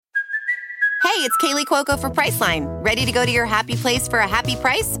Hey, it's Kaylee Cuoco for Priceline. Ready to go to your happy place for a happy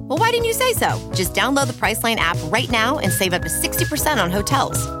price? Well, why didn't you say so? Just download the Priceline app right now and save up to 60% on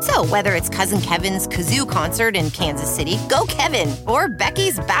hotels. So whether it's Cousin Kevin's Kazoo Concert in Kansas City, go Kevin, or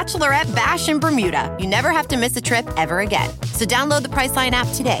Becky's Bachelorette Bash in Bermuda, you never have to miss a trip ever again. So download the Priceline app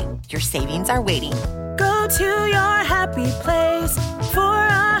today. Your savings are waiting. Go to your happy place for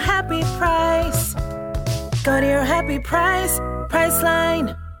a happy price. Go to your happy price,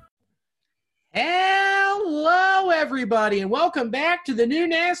 Priceline. Hello, everybody, and welcome back to the new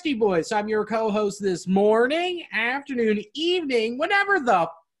Nasty Boys. I'm your co-host this morning, afternoon, evening, whenever the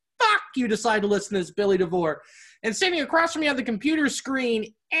fuck you decide to listen to this, Billy DeVore. And sitting across from me on the computer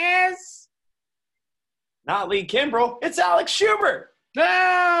screen is... Not Lee Kimbrell, it's Alex Schubert.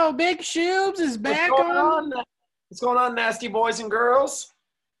 Oh, Big Shubes is back on. What's going on, Nasty Boys and Girls?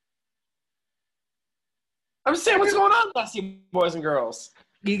 I'm just saying, what's going on, Nasty Boys and Girls?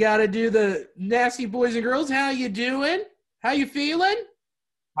 You got to do the Nasty Boys and Girls. How you doing? How you feeling?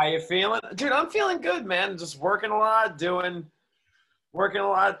 How you feeling? Dude, I'm feeling good, man. Just working a lot, working a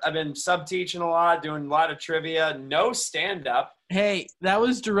lot. I've been sub-teaching a lot, doing a lot of trivia. No stand-up. Hey, that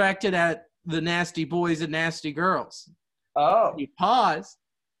was directed at the Nasty Boys and Nasty Girls. Oh. You pause,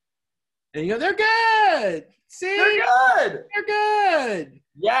 and you go, they're good. See? They're good. They're good.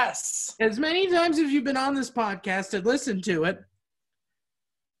 Yes. As many times as you've been on this podcast and listened to it,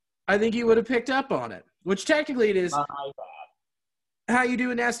 I think you would have picked up on it, which technically it is. How you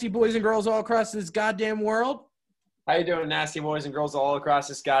doing, Nasty Boys and Girls all across this goddamn world? How you doing, Nasty Boys and Girls all across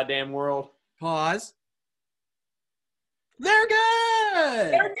this goddamn world? Pause. They're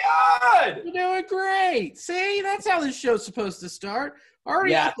good. They're good. You're doing great. See, that's how this show's supposed to start.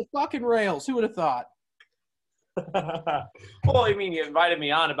 Already off the fucking rails. Who would have thought? Well, I mean, you invited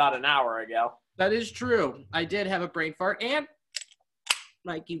me on about an hour ago. That is true. I did have a brain fart. And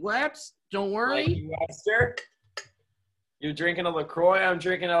Mikey Webs, don't worry. Mikey Webster. You're drinking a LaCroix. I'm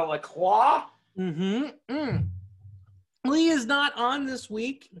drinking a LaCroix. Lee is not on this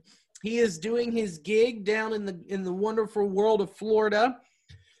week. He is doing his gig down in the wonderful world of Florida.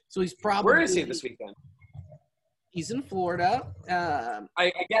 So he's probably... Where is he this weekend? He's in Florida.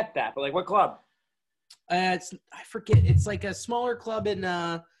 I get that, but like what club? I forget. It's like a smaller club in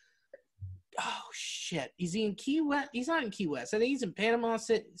oh shit. Is he in Key West? He's not in Key West. I think he's in Panama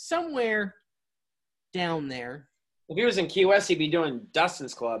City, somewhere down there. If he was in Key West, he'd be doing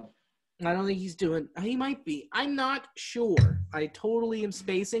Dustin's club. I don't think he's doing. He might be. I'm not sure. I totally am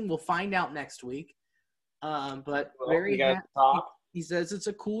spacing. We'll find out next week. But very happy. He says it's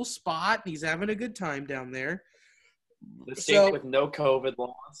a cool spot. He's having a good time down there. The state with no COVID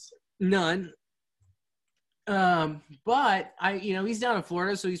laws. None. But he's down in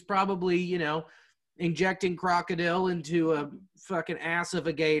Florida, so he's probably, injecting crocodile into a fucking ass of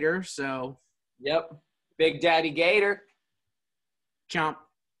a gator. So. Yep. Big Daddy Gator. Chomp,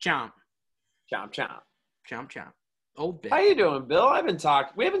 chomp. Chomp, chomp. Chomp, chomp. Old bitch. How you doing, Bill? We haven't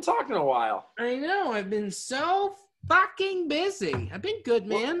talked in a while. I know. I've been so fucking busy. I've been good,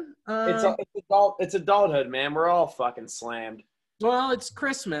 man. It's adulthood, man. We're all fucking slammed. Well, it's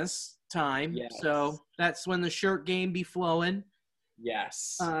Christmas time, yes. So that's when the shirt game be flowing.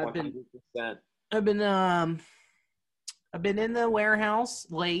 Yes, 100%. 100%. I've been in the warehouse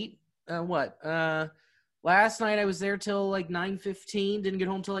late. Last night I was there till like 9:15. Didn't get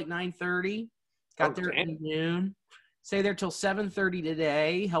home till like 9:30. Got there at noon. Stay there till 7:30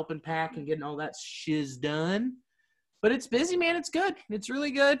 today, helping pack and getting all that shiz done. But it's busy, man. It's good. It's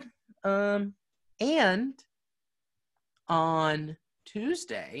really good. And on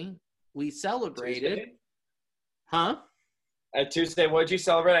Tuesday we celebrated. Tuesday? Huh? At Tuesday, what did you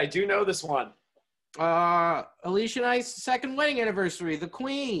celebrate? I do know this one. Alicia and I's second wedding anniversary. The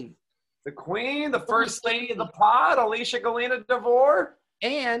Queen. The Queen, the First Lady of the Pod, Alicia Galena DeVore.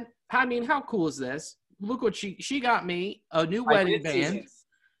 And, I mean, how cool is this? Look what she got me, a new wedding band,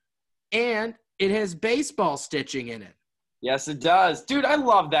 and it has baseball stitching in it. Yes, it does. Dude, I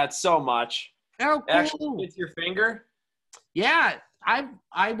love that so much. How cool. Actually, it's your finger? Yeah, I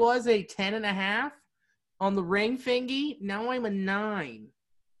was a 10.5 on the ring fingy. Now I'm a 9.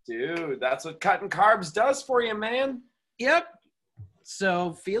 Dude, that's what cutting carbs does for you, man. Yep.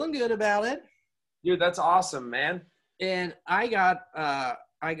 So feeling good about it. Dude, that's awesome, man. And I got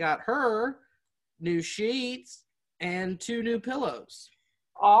her new sheets and 2 new pillows.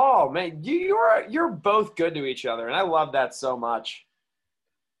 Oh man, you're both good to each other, and I love that so much.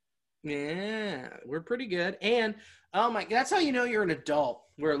 Yeah, we're pretty good. And oh my, that's how you know you're an adult.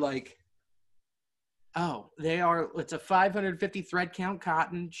 We're like, it's a 550 thread count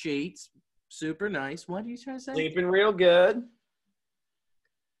cotton sheets. Super nice. What are you trying to say? Sleeping real good.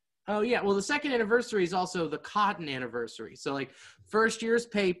 Oh, yeah. Well, the second anniversary is also the cotton anniversary. So, like, first year is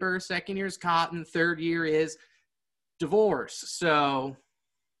paper, second year is cotton, third year is divorce. So,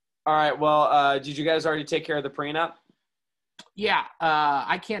 All right. Well, did you guys already take care of the prenup? yeah,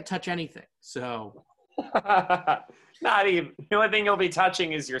 I can't touch anything. So, Not even. The only thing you'll be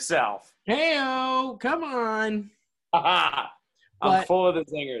touching is yourself. hey-o, come on. I'm full of the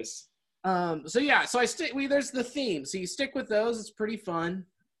zingers. So yeah, so there's the theme. So you stick with those. It's pretty fun.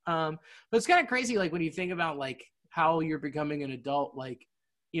 But it's kind of crazy, like when you think about like how you're becoming an adult, like,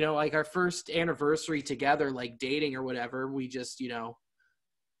 you know, like our first anniversary together, like dating or whatever, we just, you know,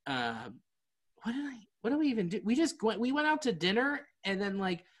 what did we even do? We went out to dinner and then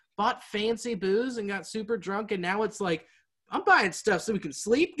like bought fancy booze and got super drunk. And now it's like, I'm buying stuff so we can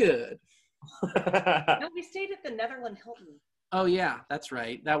sleep good. No, we stayed at the Netherland Hilton. Oh yeah, that's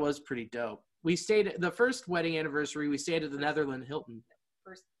right. That was pretty dope. We stayed at the first wedding anniversary. We stayed at the Netherland Hilton.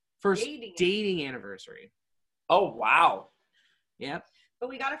 First dating anniversary. Oh wow. Yep. But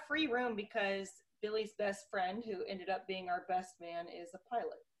we got a free room because Billy's best friend, who ended up being our best man, is a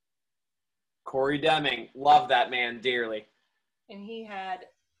pilot. Corey Deming, love that man dearly. And he had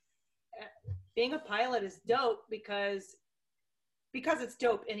being a pilot is dope because it's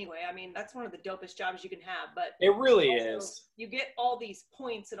dope anyway. I mean, that's one of the dopest jobs you can have, but it really also, is. You get all these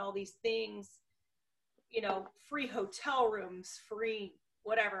points and all these things, you know, free hotel rooms, free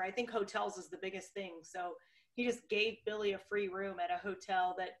whatever. I think hotels is the biggest thing. So he just gave Billy a free room at a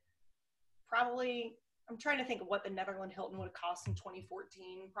hotel that probably, I'm trying to think of what the Netherland Hilton would have cost in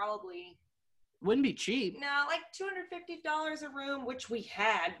 2014. Probably wouldn't be cheap. No, like $250 a room, which we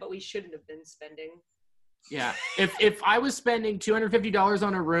had, but we shouldn't have been spending. Yeah, if I was spending $250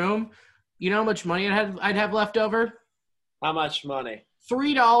 on a room, you know how much money I'd have left over? How much money?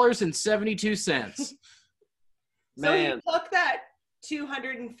 $3.72. So he took that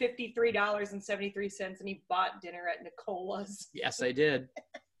 $253.73 and he bought dinner at Nicola's. Yes, I did.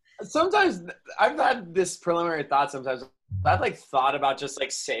 Sometimes I've had this preliminary thought. Sometimes I've like thought about just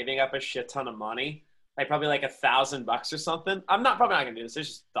like saving up a shit ton of money, like probably like $1,000 or something. I'm probably not gonna do this. It's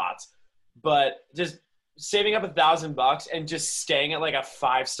just thoughts, but just saving up $1,000 and just staying at like a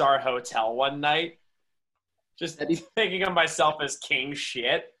 5-star hotel one night, just thinking of myself as king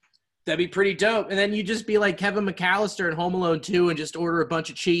shit. That'd be pretty dope. And then you just be like Kevin McAllister in Home Alone 2 and just order a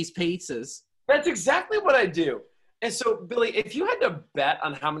bunch of cheese pizzas. That's exactly what I do. And so, Billy, if you had to bet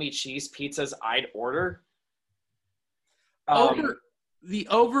on how many cheese pizzas I'd order,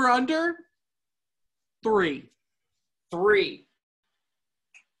 over-under 3.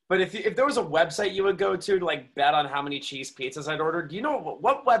 But if there was a website you would go to like bet on how many cheese pizzas I'd order, do you know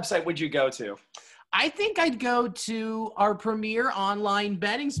what website would you go to? I think I'd go to our premier online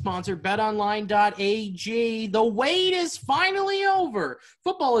betting sponsor, betonline.ag. The wait is finally over.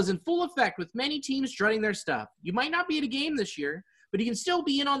 Football is in full effect with many teams strutting their stuff. You might not be at a game this year, but you can still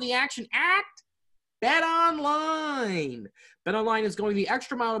be in on the action at BetOnline. BetOnline is going the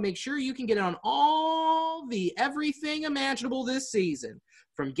extra mile to make sure you can get on all the everything imaginable this season.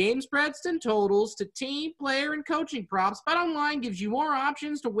 From game spreads and totals to team, player, and coaching props, BetOnline gives you more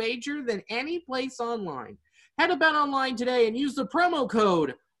options to wager than any place online. Head to BetOnline today and use the promo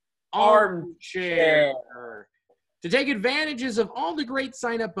code ARMCHAIR to take advantages of all the great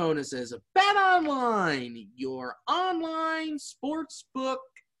sign-up bonuses. BetOnline, your online sportsbook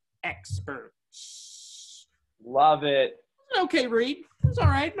experts. Love it. Okay, Reed. It's all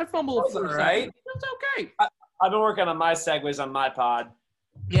right. I fumbled a few seconds. It's okay. I've been working on my segues on my pod.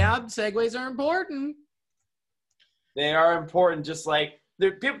 Yeah, segues are important. They are important, just like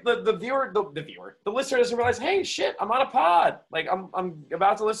the listener doesn't realize, hey, shit, I'm on a pod. Like, I'm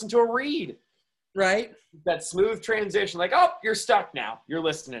about to listen to a read. Right? That smooth transition, like, oh, you're stuck now. You're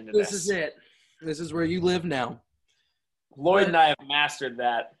listening to this. This is it. This is where you live now. Lloyd and I have mastered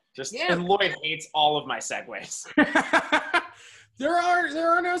that. And Lloyd hates all of my segues. There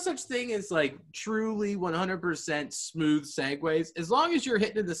are no such thing as like truly 100% smooth segues. As long as you're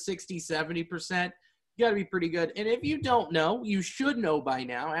hitting the 60-70%, you got to be pretty good. And if you don't know, you should know by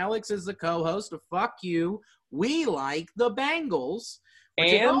now. Alex is the co-host of Fuck You, We Like the Bengals,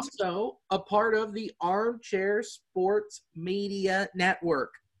 which is also a part of the Armchair Sports Media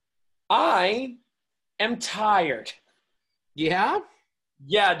Network. I am tired. Yeah?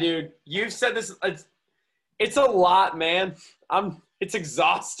 Yeah, dude. You've said this. It's a lot, man. It's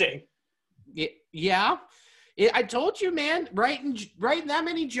exhausting. Yeah. I told you, man, writing that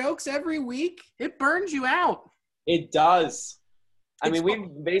many jokes every week, it burns you out. It does. We've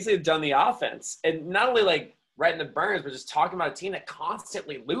basically done the offense. And not only like writing the burns, but just talking about a team that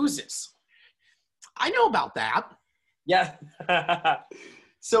constantly loses. I know about that. Yeah.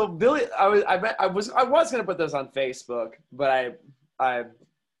 So Billy, I was gonna put those on Facebook, but I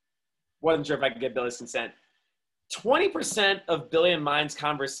wasn't sure if I could get Billy's consent. 20% of Billy and mine's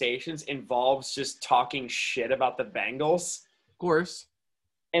conversations involves just talking shit about the Bengals. Of course.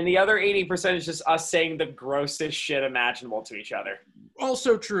 And the other 80% is just us saying the grossest shit imaginable to each other.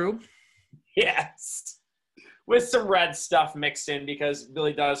 Also true. Yes. With some red stuff mixed in because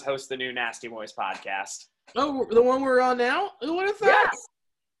Billy does host the new Nasty Boys podcast. Oh, the one we're on now? Who would have thought? Yes.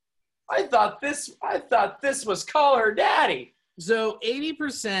 I thought this was Call Her Daddy. So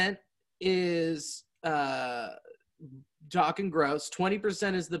 80% is talking gross.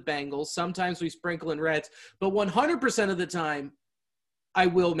 20% is the Bengals. Sometimes we sprinkle in Reds, but 100% of the time, I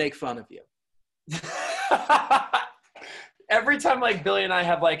will make fun of you. Every time like Billy and I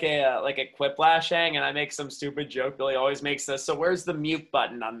have like a quiplash hang and I make some stupid joke, Billy always makes this. So where's the mute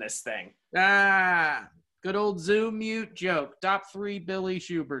button on this thing? Good old Zoom mute joke. Top 3 Billy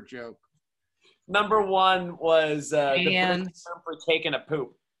Schubert joke. Number 1 was the term for taking a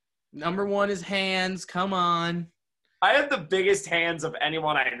poop. Number 1 is hands. Come on. I have the biggest hands of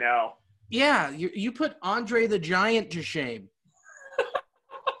anyone I know. Yeah, you put Andre the Giant to shame.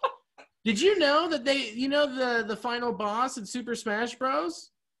 Did you know that the final boss in Super Smash Bros?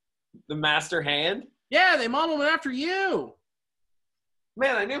 The Master Hand? Yeah, they modeled it after you.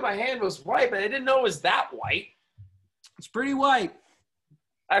 Man, I knew my hand was white, but I didn't know it was that white. It's pretty white.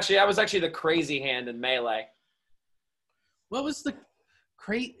 Actually, I was actually the crazy hand in Melee. What was the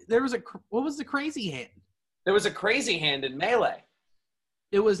crazy hand? There was a crazy hand in Melee.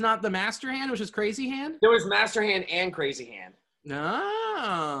 It was not the Master Hand, it was just Crazy Hand? There was Master Hand and Crazy Hand.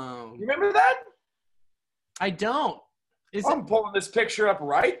 No. You remember that? I don't. I'm pulling this picture up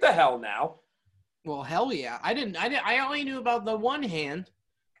right the hell now. Well, hell yeah. I only knew about the one hand.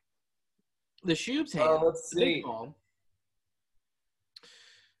 The Shoob's hand. Let's see.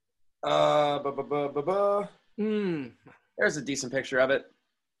 There's a decent picture of it.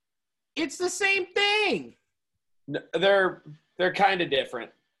 It's the same thing. No, they're kind of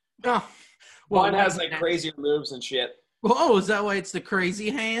different. Oh, well, one has like crazier moves and shit. Oh, is that why it's the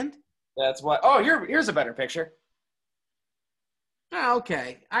crazy hand? That's why. Oh, here's a better picture. Oh,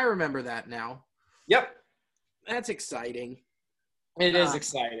 okay. I remember that now. Yep. That's exciting. It is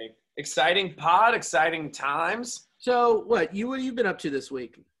exciting. Exciting pod, exciting times. So what have you been up to this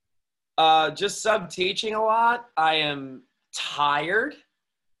week? Just sub-teaching a lot. I am tired.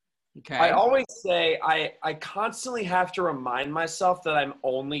 Okay. I always say I constantly have to remind myself that I'm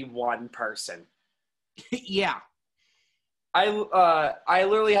only one person. Yeah. I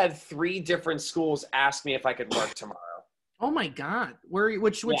literally had 3 different schools ask me if I could work tomorrow. Oh my God.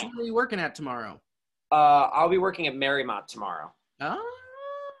 Which one are you working at tomorrow? I'll be working at Marymount tomorrow. Oh.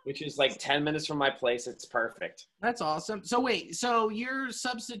 Which is like 10 minutes from my place. It's perfect. That's awesome. So wait, so you're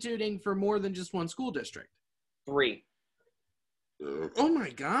substituting for more than just one school district? 3. Oh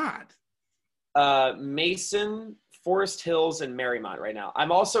my God. Mason, Forest Hills, and Marymount right now.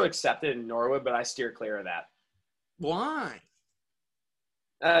 I'm also accepted in Norwood, but I steer clear of that. Why?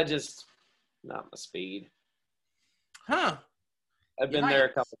 Just not my speed. Huh. I've been there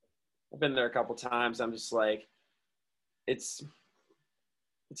a couple times. I'm just like, it's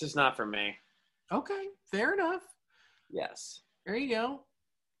just not for me. Okay, fair enough. Yes. There you go.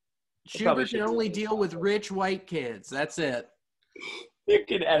 Schubert can only deal with rich white kids. That's it. You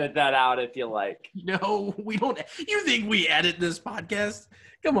can edit that out if you like. No, we don't. You think we edit this podcast?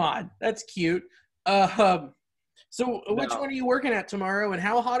 Come on, that's cute. So which one are you working at tomorrow, and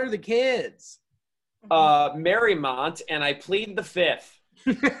how hot are the kids? Marymount, and I plead the 5th.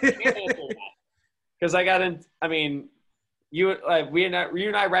 Because I got in. I mean, you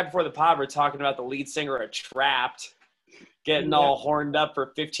and I right before the pod were talking about the lead singer of Trapped getting all horned up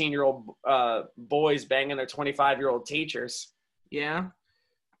for 15-year-old boys banging their 25-year-old teachers. Yeah.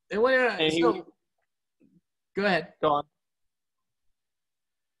 And go ahead. Go on.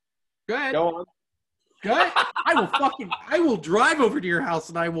 Go ahead. Go on. Go ahead. I will drive over to your house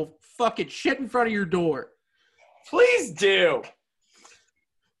and I will fucking shit in front of your door. Please do.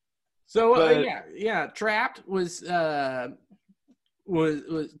 So yeah. Trapped was tweeted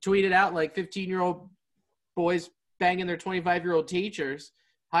out like 15-year-old boys banging their 25-year-old teachers.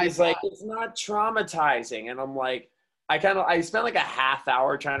 He's like, it's not traumatizing, and I'm like, I spent like a half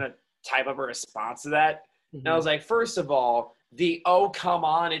hour trying to type up a response to that, and I was like, first of all, the "oh come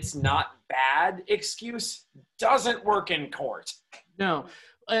on, it's not bad" excuse doesn't work in court. No.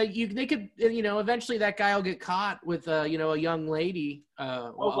 They could, eventually that guy will get caught with, a young lady.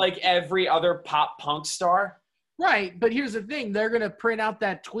 Like every other pop punk star. Right, but here's the thing: they're gonna print out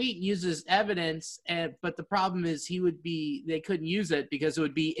that tweet and use as evidence, but the problem is they couldn't use it because it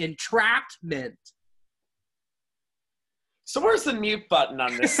would be entrapment. So where's the mute button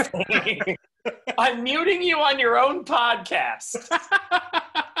on this thing? I'm muting you on your own podcast.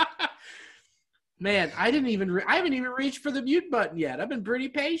 Man, I haven't even reached for the mute button yet. I've been pretty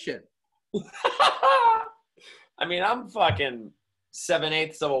patient. I mean, I'm fucking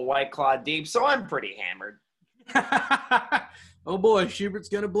 7/8 of a White Claw deep, so I'm pretty hammered. Oh boy, Schubert's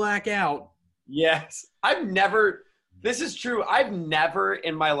gonna black out. Yes. This is true, I've never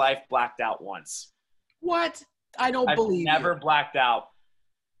in my life blacked out once. What? I don't believe I've never blacked out.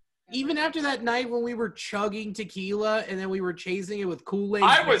 Even after that night when we were chugging tequila and then we were chasing it with Kool-Aid.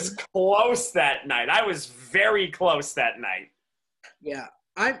 I was close that night. I was very close that night. Yeah.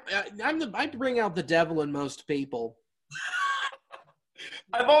 I bring out the devil in most people.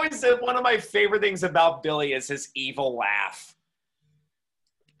 I've always said one of my favorite things about Billy is his evil laugh.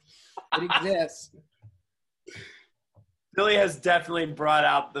 It exists. Billy has definitely brought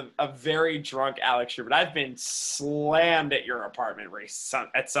out a very drunk Alex Schubert. I've been slammed at your apartment, Race,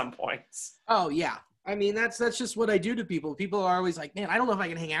 at some points. Oh, yeah. I mean, that's just what I do to people. People are always like, man, I don't know if I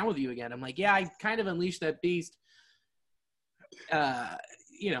can hang out with you again. I'm like, yeah, I kind of unleashed that beast.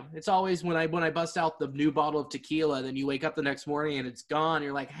 It's always when I bust out the new bottle of tequila, then you wake up the next morning and it's gone.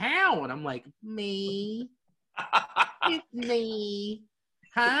 You're like, how? And I'm like, me. It's me.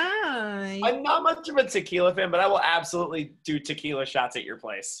 Hi. I'm not much of a tequila fan, but I will absolutely do tequila shots at your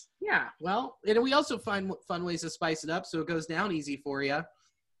place. Yeah, well, and we also find fun ways to spice it up so it goes down easy for you.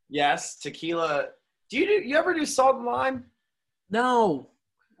 Yes, tequila. Do you ever do salt and lime? No.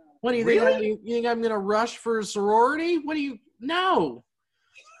 What do you Really? think? You think I'm going to rush for a sorority? No.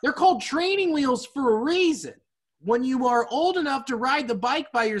 They're called training wheels for a reason. When you are old enough to ride the bike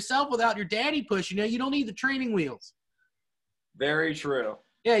by yourself without your daddy pushing you, you don't need the training wheels. Very true.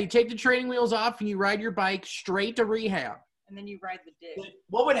 Yeah, you take the training wheels off and you ride your bike straight to rehab. And then you ride the dick.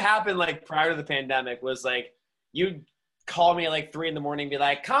 What would happen like prior to the pandemic was like you'd call me at like 3 a.m. and be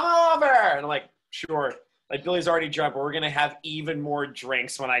like, come over. And I'm like, sure. Like Billy's already drunk, but we're going to have even more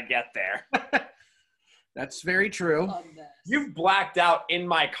drinks when I get there. That's very true. Love that. You've blacked out in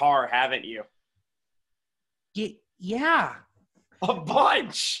my car, haven't you? Yeah. A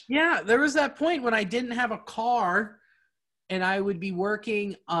bunch. Yeah, there was that point when I didn't have a car and I would be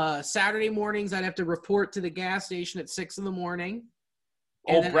working Saturday mornings. I'd have to report to the gas station at 6 a.m.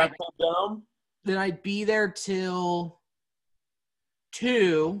 Old Breakfast Dome. Then I'd be there till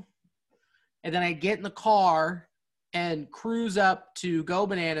 2, and then I'd get in the car and cruise up to Go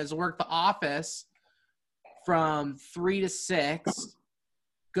Bananas, work the office from 3 to 6,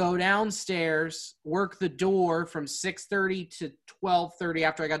 go downstairs, work the door from 6:30 to 12:30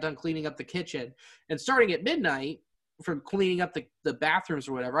 after I got done cleaning up the kitchen. And starting at midnight, from cleaning up the bathrooms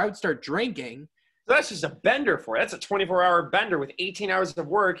or whatever, I would start drinking. So that's just a bender for it. That's a 24-hour bender with 18 hours of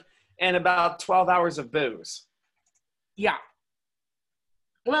work and about 12 hours of booze. Yeah.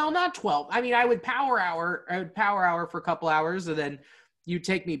 Well, not 12. I mean, I would power hour for a couple hours, and then you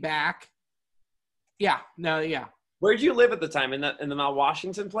take me back. Yeah. No, yeah. Where did you live at the time? In the Mount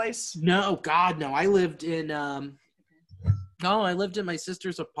Washington place? No, God, no. I lived in my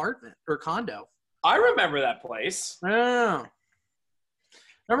sister's apartment or condo. I remember that place. Oh.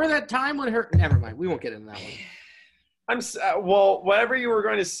 Remember that time when never mind. We won't get into that one. Well, whatever you were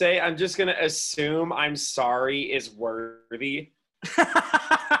going to say, I'm just going to assume I'm sorry is worthy.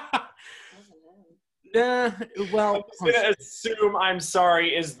 Well, I'm just going to assume I'm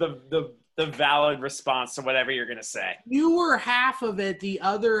sorry is the valid response to whatever you're going to say. You were half of it. The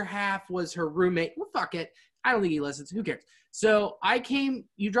other half was her roommate. Well, fuck it. I don't think he listens. Who cares? So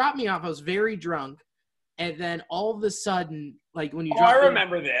you dropped me off. I was very drunk. And then all of a sudden, like when you I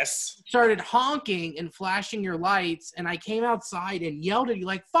remember this. Started honking and flashing your lights. And I came outside and yelled at you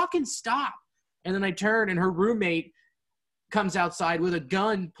like, fucking stop. And then I turned and her roommate comes outside with a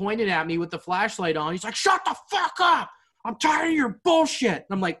gun pointed at me with the flashlight on. He's like, shut the fuck up. I'm tired of your bullshit. And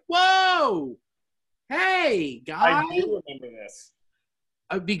I'm like, whoa. Hey, guy. I do remember this.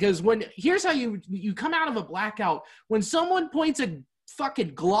 Because here's how you come out of a blackout. When someone points a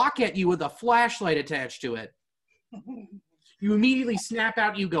fucking Glock at you with a flashlight attached to it, you immediately snap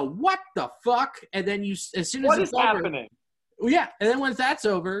out. You go, what the fuck? And then as soon as what it's is happening? Well, yeah. And then once that's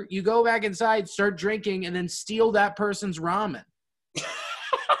over, you go back inside, start drinking, and then steal that person's ramen.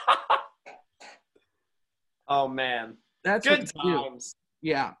 Oh, man. That's good times.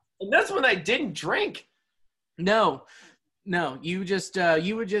 Yeah. And that's when I didn't drink. No, you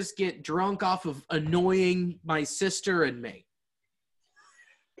would just get drunk off of annoying my sister and me.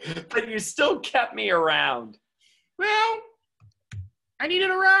 But you still kept me around. Well, I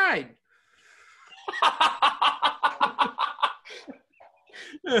needed a ride.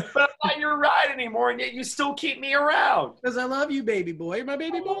 But I'm not your ride anymore, and yet you still keep me around. Because I love you, baby boy. You're my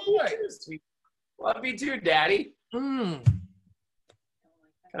baby boy. Love you too, Daddy. Mm.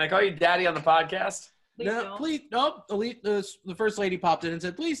 Can I call you Daddy on the podcast? Please No, don't. please, nope. The first lady popped in and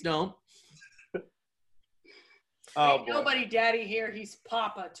said, please don't. Oh, Ain't nobody daddy here. He's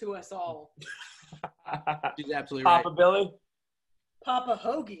Papa to us all. She's absolutely right. Papa Billy? Papa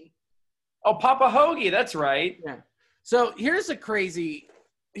Hoagie. Oh, Papa Hoagie, that's right. Yeah. So here's some crazy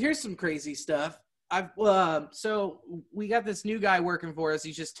stuff. So we got this new guy working for us.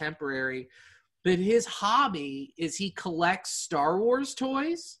 He's just temporary, but his hobby is he collects Star Wars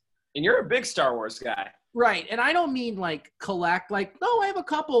toys. And you're a big Star Wars guy. Right. And I don't mean like collect, like, oh, I have a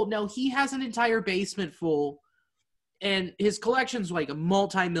couple. No, he has an entire basement full, and his collection's like a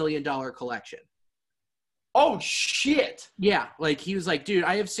multi-million-dollar collection. Oh, shit. Yeah, like he was like, dude,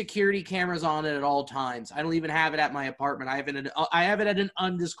 I have security cameras on it at all times. I don't even have it at my apartment. I have it at an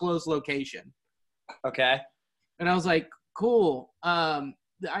undisclosed location. Okay. And I was like, cool. I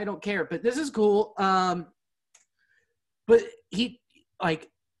don't care, but this is cool. But he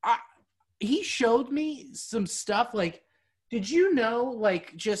showed me some stuff. Like, did you know?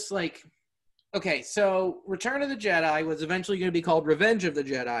 Like, just like, okay, so Return of the Jedi was eventually going to be called Revenge of the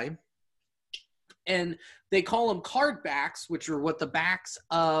Jedi. And they call them card backs, which are what the backs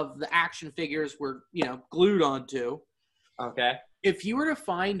of the action figures were, glued onto. Okay. If you were to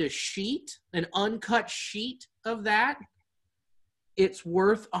find a sheet, an uncut sheet of that, it's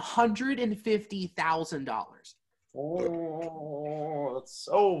worth $150,000. Oh, that's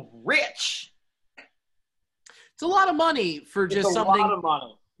so rich. It's a lot of money for just It's something. a lot of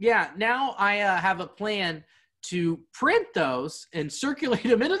money. Yeah, now I have a plan to print those and circulate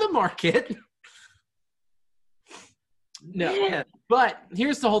them into the market. No, but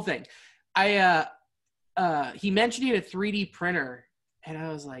here's the whole thing. He mentioned he had a 3D printer, and I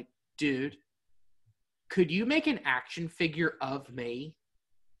was like, dude, could you make an action figure of me?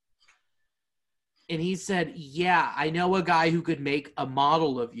 And he said, yeah, I know a guy who could make a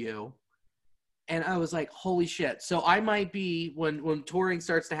model of you. And I was like, holy shit. So I might be, when touring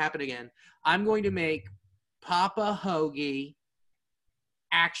starts to happen again, I'm going to make Papa Hoagie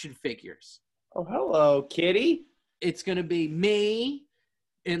action figures. Oh, hello, kitty. It's going to be me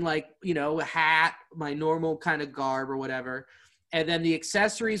in a hat, my normal kind of garb or whatever. And then the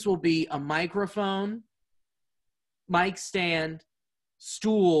accessories will be a microphone, mic stand,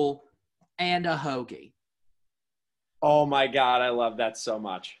 stool, and a hoagie. Oh my God, I love that so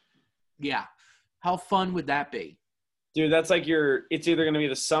much. Yeah. How fun would that be? Dude, that's like it's either going to be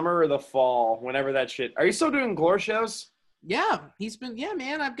the summer or the fall, whenever that shit. Are you still doing Glore shows? Yeah.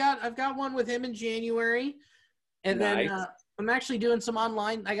 Man, I've got one with him in January. And Nice. then I'm actually doing some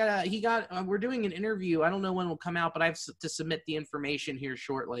online. We're doing an interview. I don't know when it will come out, but I have to submit the information here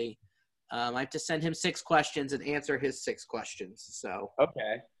shortly. I have to send him 6 questions and answer his 6 questions. So,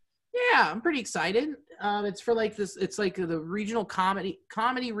 Okay. yeah, I'm pretty excited. It's for like this. It's like the regional comedy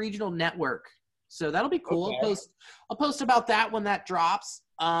regional network. So that'll be cool. Okay. I'll post about that when that drops.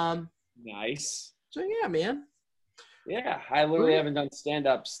 Nice. So yeah, man. Yeah, I literally haven't done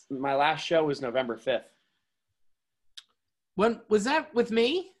stand-ups. My last show was November 5th. When was that with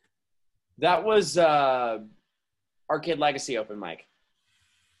me? That was Arcade Legacy open mic.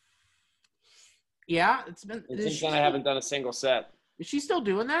 Yeah, it's been. And since then, I haven't done a single set. Is she still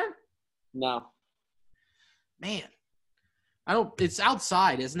doing that? No. Man, it's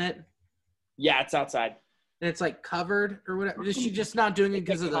outside, isn't it? Yeah, it's outside. And it's like covered or whatever. Is she just not doing it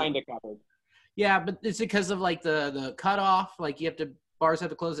because of the? Kind of covered. Yeah, but it's because of like the cutoff. Like bars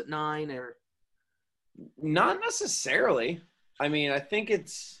have to close at 9 or. Not necessarily. I mean, I think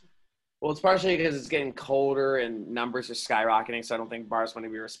it's partially because it's getting colder and numbers are skyrocketing, so I don't think bars want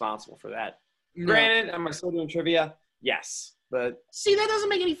to be responsible for that. No. Granted, am I still doing trivia? Yes, but See, that doesn't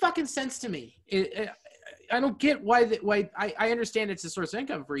make any fucking sense to me. I don't get why I understand it's a source of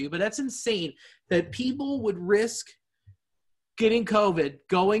income for you, but that's insane that people would risk getting COVID,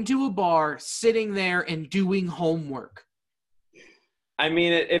 going to a bar, sitting there, and doing homework. I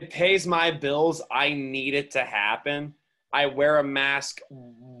mean, it pays my bills. I need it to happen. I wear a mask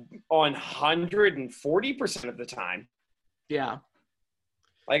 140% of the time. Yeah.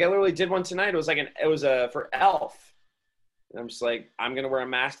 Like I literally did one tonight. It was for Elf. And I'm just like, I'm going to wear a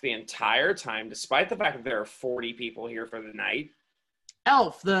mask the entire time, despite the fact that there are 40 people here for the night.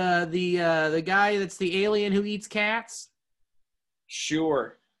 Elf, the guy that's the alien who eats cats.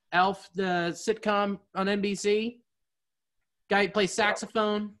 Sure. Elf, the sitcom on NBC. Guy who plays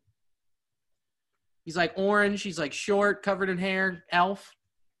saxophone. He's like orange. He's like short, covered in hair. Elf.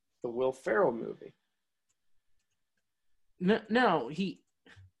 The Will Ferrell movie. No, you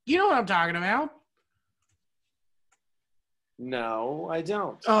know what I'm talking about. No, I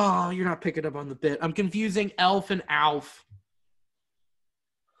don't. Oh, you're not picking up on the bit. I'm confusing Elf and Alf.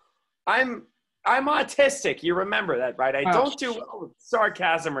 I'm autistic. You remember that, right? I don't do well with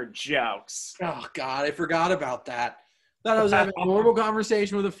sarcasm or jokes. Oh, God, I forgot about that. Thought I was having a normal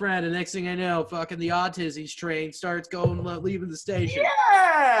conversation with a friend, and next thing I know, fucking the autism train starts leaving the station.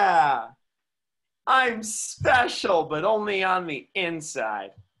 Yeah! I'm special, but only on the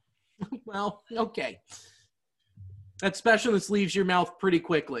inside. Well, okay. That specialness leaves your mouth pretty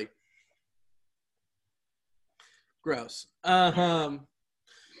quickly. Gross. That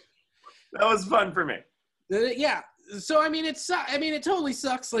was fun for me. Yeah. So, I mean, it totally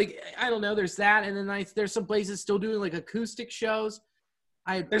sucks. Like, I don't know. There's that. And then there's some places still doing, like, acoustic shows.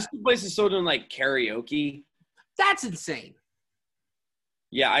 There's some places still doing, like, karaoke. That's insane.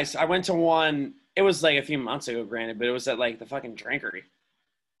 Yeah, I went to one. It was, like, a few months ago, granted, but it was at, like, the fucking Drinkery.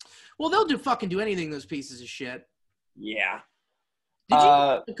 Well, they'll fucking do anything, those pieces of shit. Yeah. Did you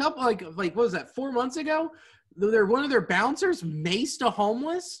a couple, like, what was that, 4 months ago? One of their bouncers maced a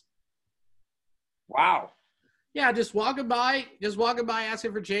homeless? Wow. Yeah, just walking by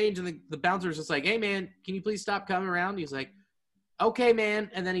asking for change, and the bouncer's just like, hey, man, can you please stop coming around? He's like, okay,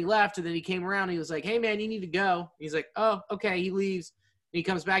 man. And then he left, and then he came around, and he was like, hey, man, you need to go. He's like, oh, okay. He leaves, and he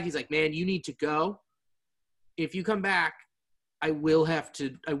comes back. He's like, man, you need to go. If you come back, I will have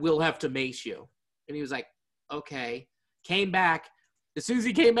to mace you. And he was like, okay. Came back. As soon as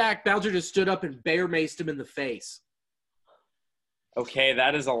he came back, bouncer just stood up and bear maced him in the face. Okay,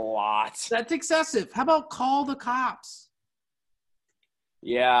 that is a lot. That's excessive. How about call the cops?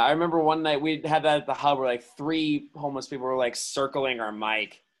 Yeah, I remember one night we had that at the hub where like 3 homeless people were like circling our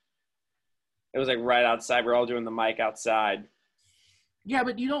mic. It was like right outside. We're all doing the mic outside. Yeah,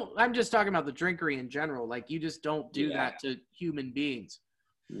 but I'm just talking about the Drinkery in general. Like, you just don't do that to human beings.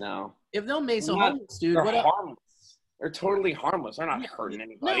 No. If they'll mace a homeless dude, they're harmless. They're totally harmless. They're not hurting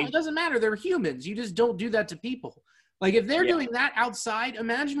anybody. No, it doesn't matter. They're humans. You just don't do that to people. Like, if they're doing that outside,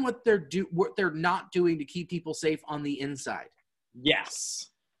 imagine what they're not doing to keep people safe on the inside.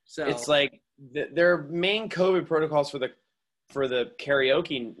 Yes. So it's like their main COVID protocols for the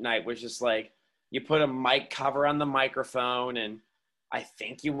karaoke night was just like you put a mic cover on the microphone, and I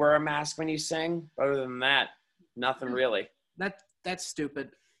think you wear a mask when you sing. Other than that, nothing really. That's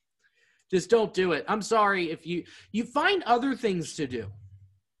stupid. Just don't do it. I'm sorry if you find other things to do.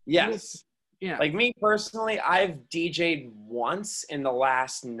 Yes. Yeah. Like me personally, I've DJ'd once in the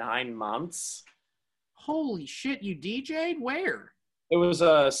last 9 months. Holy shit, you DJ'd? Where? It was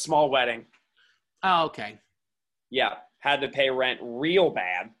a small wedding. Oh, okay. Yeah. Had to pay rent real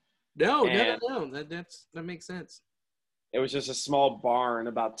bad. No. That makes sense. It was just a small barn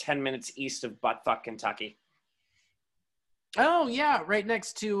about 10 minutes east of Buttfuck, Kentucky. Oh, yeah, right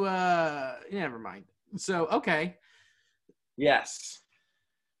next to never mind. So, okay. Yes.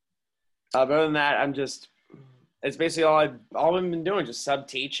 But other than that, it's basically all I've been doing, just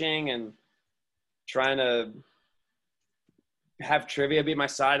sub-teaching and trying to have trivia be my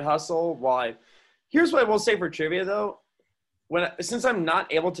side hustle. Here's what I will say for trivia, though. Since I'm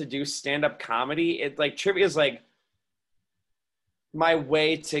not able to do stand-up comedy, trivia is like my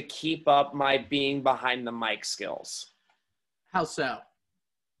way to keep up my being behind the mic skills. How so?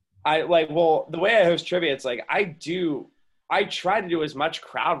 The way I host trivia, it's like I try to do as much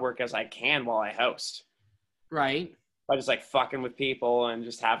crowd work as I can while I host. Right. By just like fucking with people and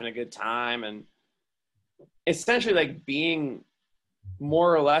just having a good time and essentially like being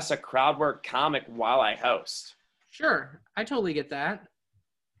more or less a crowd work comic while I host. Sure. I totally get that.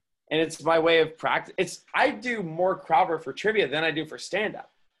 And it's my way of practice. I do more crowd work for trivia than I do for stand-up.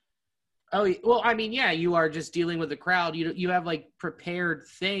 Oh, well, I mean, yeah, you are just dealing with the crowd. You have like prepared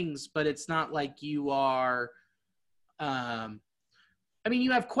things, but it's not like you are, I mean,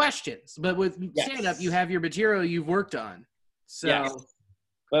 you have questions, but with stand-up, you have your material you've worked on. So,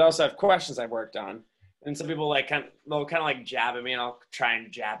 but I also have questions I've worked on. And some people they'll kind of like jab at me and I'll try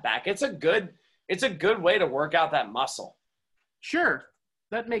and jab back. It's a good way to work out that muscle. Sure.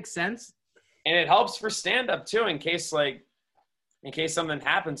 That makes sense. And it helps for stand-up too, in case something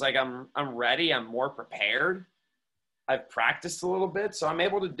happens, like I'm ready, I'm more prepared. I've practiced a little bit, so I'm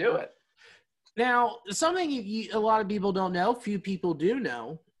able to do it. Now, something a lot of people don't know, few people do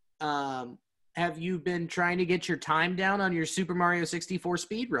know. Have you been trying to get your time down on your Super Mario 64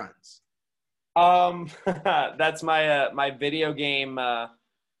 speed runs? That's my video game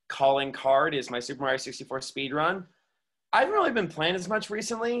calling card is my Super Mario 64 speed run. I haven't really been playing as much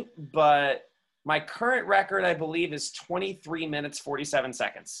recently, but My current record, I believe, is 23 minutes, 47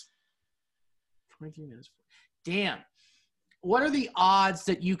 seconds. 23 minutes. Damn. What are the odds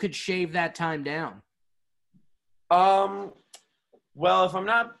that you could shave that time down? Well, if I'm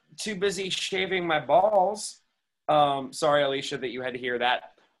not too busy shaving my balls, sorry, Alicia, that you had to hear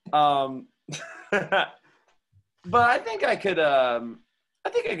that. But I think I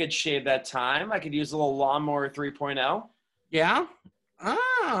could shave that time. I could use a little lawnmower 3.0. Yeah?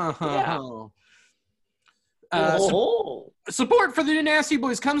 Oh. Yeah. Support for the new Nasty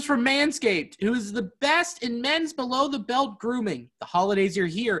Boys comes from Manscaped, who is the best in men's below-the-belt grooming. The holidays are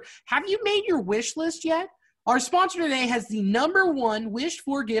here. Have you made your wish list yet? Our sponsor today has the #1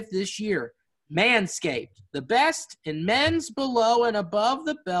 wished-for gift this year, Manscaped, the best in men's below and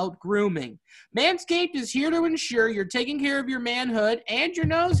above-the-belt grooming. Manscaped is here to ensure you're taking care of your manhood and your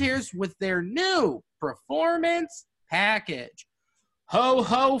nose hairs with their new Performance Package. Ho,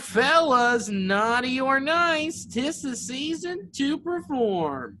 ho, fellas, naughty or nice, 'tis the season to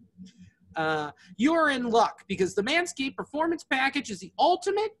perform. You are in luck because the Manscaped Performance Package is the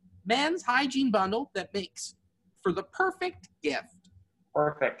ultimate men's hygiene bundle that makes for the perfect gift.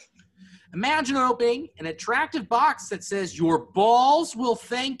 Perfect. Imagine opening an attractive box that says your balls will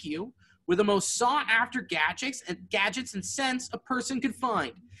thank you with the most sought-after gadgets and scents a person could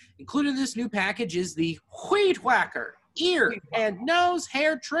find. Included in this new package is the Weed Whacker ear and nose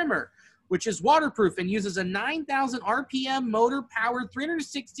hair trimmer, which is waterproof and uses a 9,000 RPM motor-powered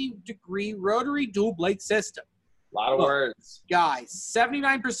 360-degree rotary dual-blade system. A lot of words. Guys,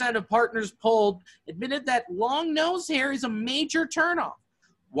 79% of partners polled admitted that long nose hair is a major turnoff.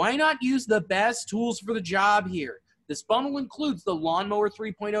 Why not use the best tools for the job here? This bundle includes the Lawnmower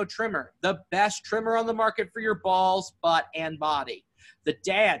 3.0 trimmer, the best trimmer on the market for your balls, butt, and body. The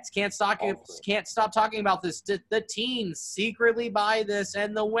dads can't stop talking about this. The teens secretly buy this,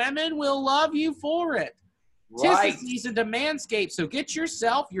 and the women will love you for it. Right. 'Tis the season to Manscaped, so get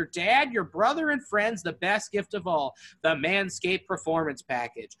yourself, your dad, your brother, and friends the best gift of all, the Manscaped Performance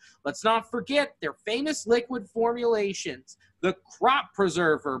Package. Let's not forget their famous liquid formulations, the Crop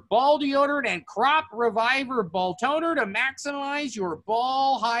Preserver, Ball Deodorant, and Crop Reviver Ball Toner to maximize your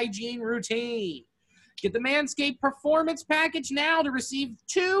ball hygiene routine. Get the Manscaped Performance Package now to receive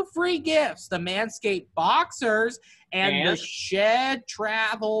 2 free gifts, the Manscaped Boxers and the Shed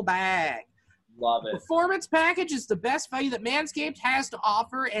Travel Bag. Love it. Performance Package is the best value that Manscaped has to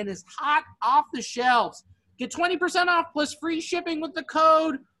offer and is hot off the shelves. Get 20% off plus free shipping with the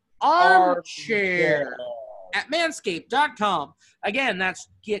code ARMCHAIR at manscaped.com. Again, that's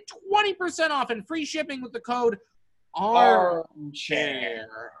get 20% off and free shipping with the code ARMCHAIR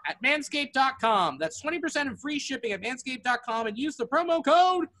at manscaped.com. That's 20% and free shipping at manscaped.com and use the promo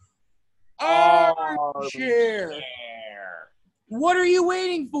code ARMCHAIR. What are you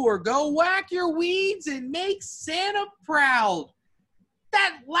waiting for? Go whack your weeds and make Santa proud.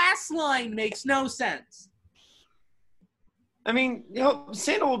 That last line makes no sense. I mean,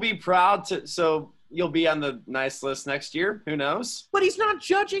 Santa will be proud so you'll be on the nice list next year. Who knows? But he's not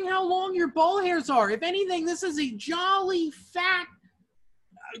judging how long your ball hairs are. If anything, this is a jolly, fat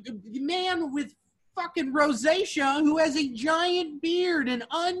man with fucking rosacea who has a giant beard and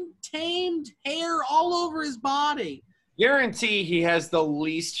untamed hair all over his body. Guarantee he has the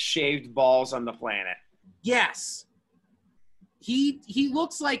least shaved balls on the planet. Yes. He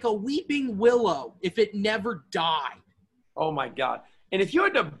looks like a weeping willow if it never died. Oh, my God. And if you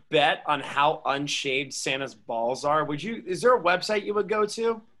had to bet on how unshaved Santa's balls are, is there a website you would go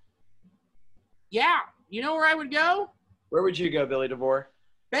to? Yeah. You know where I would go? Where would you go, Billy DeVore?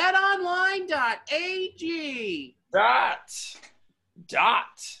 betonline.ag.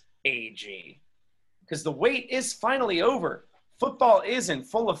 .ag. Because the wait is finally over. Football is in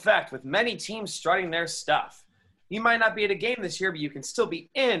full effect with many teams starting their stuff. You might not be at a game this year, but you can still be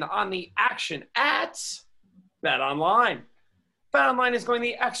in on the action at BetOnline. BetOnline is going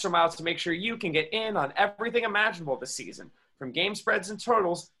the extra mile to make sure you can get in on everything imaginable this season. From game spreads and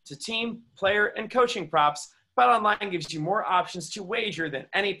totals to team, player, and coaching props, BetOnline gives you more options to wager than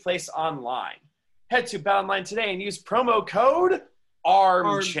any place online. Head to BetOnline today and use promo code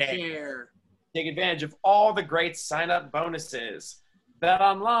ARMCHAIR. Take advantage of all the great sign-up bonuses.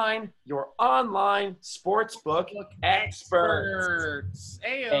 BetOnline, your online sportsbook experts.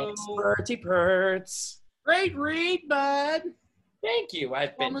 Ayo. Experty perts. Great read, bud. Thank you.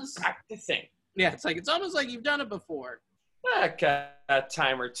 I've been practicing. Yeah, it's almost like you've done it before. Like a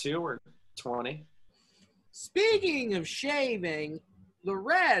time or 2 or 20. Speaking of shaving, the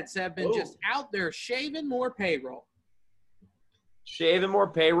Reds have been just out there shaving more payroll. Shaving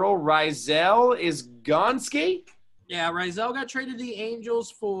more payroll. Raisel is Gonski. Yeah, Raisel got traded to the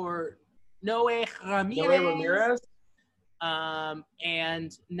Angels for Noe Noe Ramirez. Ramirez. And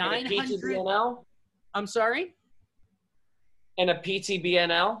And 900. a PTBNL. I'm sorry? And a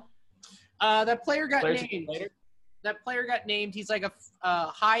PTBNL. That player got Players named. later? That player got named. He's like a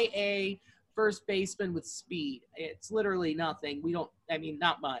high A first baseman with speed. It's literally nothing.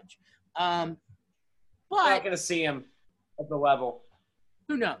 Not much. You're But not going to see him at the level.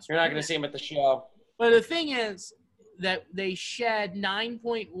 who knows? You're not going to see him at the show. But the thing is that they shed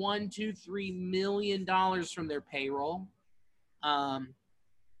 $9.123 million from their payroll. But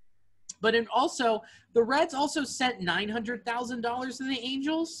also, the Reds also sent $900,000 to the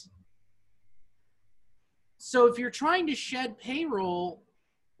Angels. So if you're trying to shed payroll,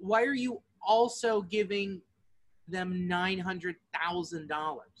 why are you also giving them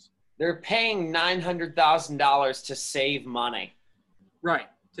 $900,000? They're paying $900,000 to save money. Right.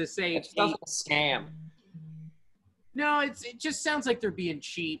 To save It's not a scam. No, it just sounds like they're being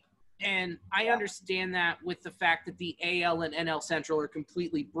cheap. And I understand that with the fact that the AL and NL Central are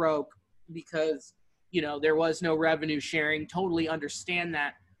completely broke because, there was no revenue sharing. Totally understand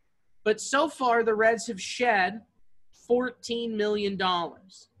that. But so far, the Reds have shed $14 million. And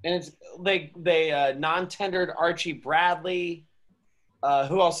it's they non-tendered Archie Bradley.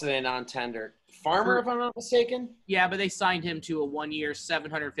 Who else did they non-tender? Farmer, if I'm not mistaken. Yeah, but they signed him to a 1-year,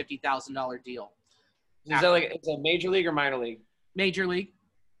 $750,000 deal. Is that it's a major league or minor league? Major league.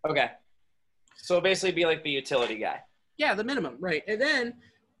 Okay. So basically be like the utility guy. Yeah, the minimum, right. And then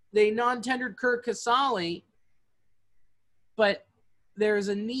they non-tendered Kirk Casale, but there's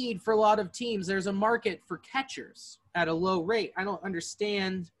a need for a lot of teams. There's a market for catchers at a low rate. I don't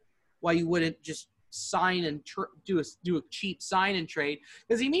understand why you wouldn't just sign and do a cheap sign and trade,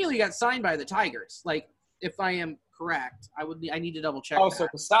 because he immediately got signed by the Tigers. Like, if I am correct, I need to double check. Oh, so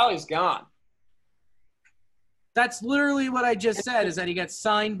Casale's gone. That's literally what I just said, is that he got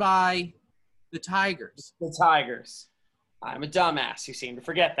signed by the Tigers. The Tigers. I'm a dumbass. You seem to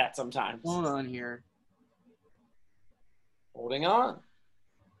forget that sometimes. Hold on here. Holding on.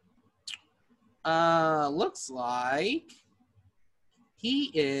 Looks like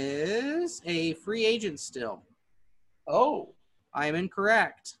he is a free agent still. Oh. I am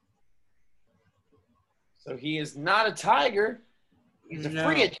incorrect. So he is not a Tiger. He's a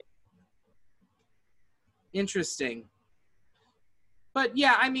free agent. Interesting. But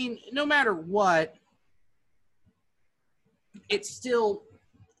yeah, no matter what, it's still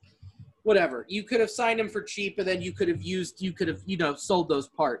whatever. You could have signed him for cheap, and then you could have sold those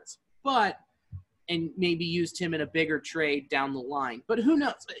parts. And maybe used him in a bigger trade down the line. But who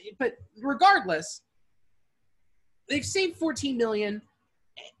knows? But regardless, they've saved $14 million,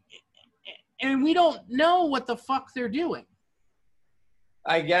 and we don't know what the fuck they're doing.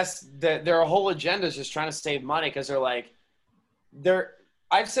 I guess that their whole agenda is just trying to save money, because I've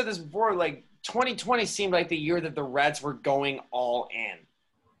said this before, 2020 seemed like the year that the Reds were going all in.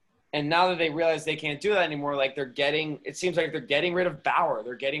 And now that they realize they can't do that anymore, it seems like they're getting rid of Bauer.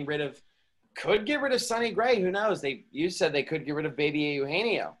 They're getting rid of Could get rid of Sonny Gray. Who knows? You said they could get rid of Baby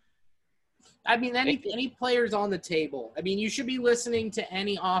Eugenio. Any players on the table. You should be listening to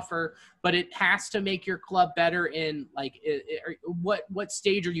any offer, but it has to make your club better in, what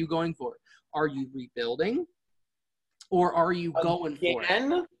stage are you going for? Are you rebuilding? Or are you going for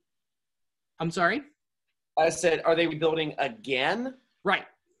it? I'm sorry? I said, are they rebuilding again? Right.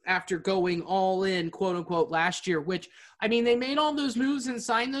 After going all in, quote unquote, last year, which, they made all those moves and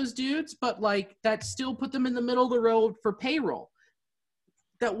signed those dudes, but that still put them in the middle of the road for payroll.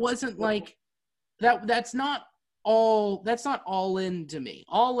 That wasn't that's not all in to me.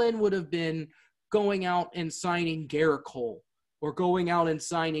 All in would have been going out and signing Garrett Cole, or going out and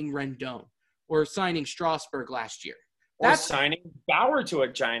signing Rendon, or signing Strasburg last year. That's signing Bauer to a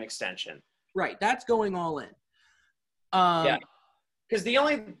giant extension. Right. That's going all in. Yeah. Because the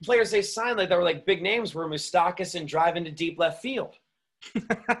only players they signed that were big names were Moustakas and driving to deep left field.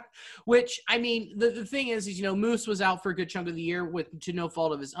 Which, the thing is, Moose was out for a good chunk of the year to no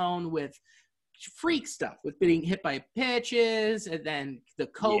fault of his own, with freak stuff, with being hit by pitches, and then the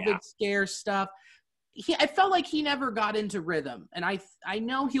COVID scare stuff. I felt like he never got into rhythm, and I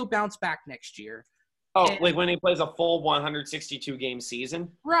know he'll bounce back next year. Oh, when he plays a full 162 game season,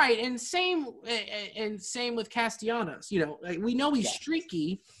 right? And same with Castellanos. We know he's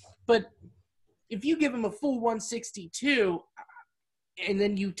streaky, but if you give him a full 162, and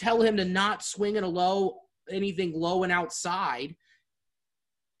then you tell him to not swing at anything low and outside,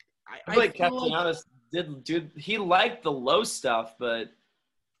 I feel like Castellanos he liked the low stuff, but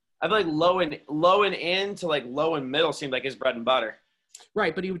I feel like low and in to low and middle seemed like his bread and butter.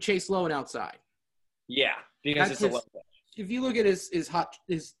 Right, but he would chase low and outside. Yeah, because it's a low pitch. If you look at his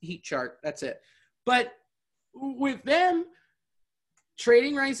heat chart, that's it. But with them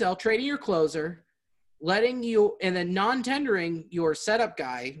trading Raisel, trading your closer, letting you, and then non-tendering your setup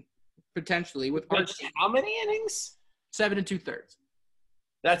guy potentially with Archie. How many innings? 7 2/3.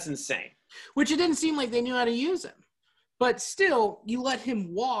 That's insane. Which it didn't seem like they knew how to use him. But still, you let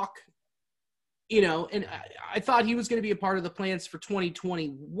him walk, and I thought he was going to be a part of the plans for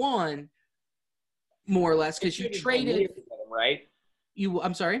 2021, more or less, because you traded – right?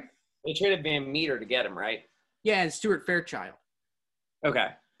 I'm sorry? They traded Van Meter to get him, right? Yeah, and Stuart Fairchild. Okay.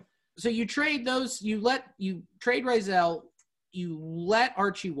 So you trade those – you trade Raisel, you let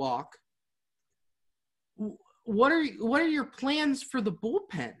Archie walk. What are your plans for the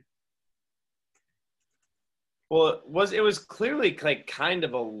bullpen? Well, it was clearly like kind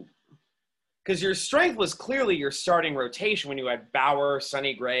of a – because your strength was clearly your starting rotation when you had Bauer,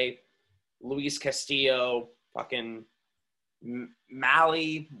 Sonny Gray, Luis Castillo, fucking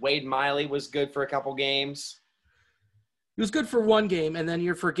Wade Miley was good for a couple games. He was good for one game, and then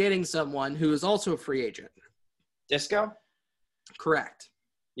you're forgetting someone who is also a free agent. Disco? Correct.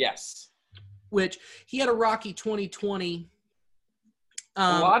 Yes. Which he had a rocky 2020.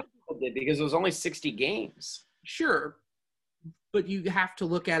 A lot of people did because it was only 60 games. Sure. But you have to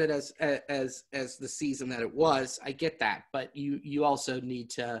look at it as the season that it was. I get that, but you also need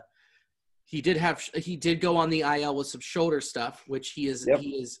to. He did go on the IL with some shoulder stuff, which he is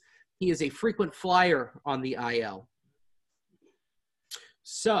a frequent flyer on the IL.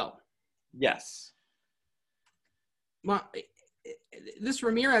 So, yes, this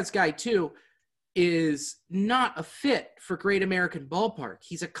Ramirez guy too is not a fit for Great American Ballpark.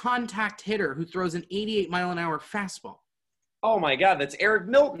 He's a contact hitter who throws an 88-mile-an-hour fastball. Oh, my God, that's Eric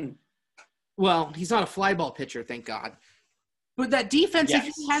Milton. Well, he's not a fly ball pitcher, thank God. But that defense that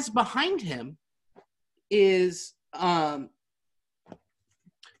he has behind him is the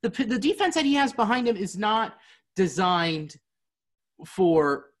defense that he has behind him is not designed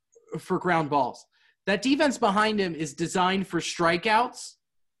for ground balls. That defense behind him is designed for strikeouts,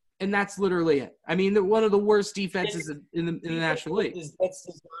 and that's literally it. I mean, one of the worst defenses in the National League. That's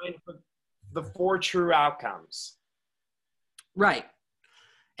designed for the 4 true outcomes. Right.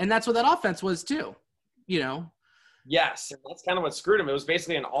 And that's what that offense was too, Yes, and that's kind of what screwed him. It was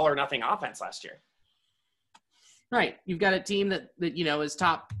basically an all-or-nothing offense last year. Right. You've got a team that is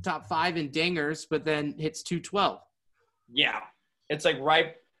top 5 in dingers, but then hits 212. Yeah. It's like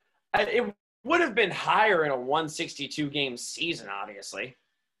right – it would have been higher in a 162-game season, obviously.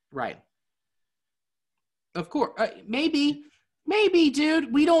 Right. Of course. Maybe,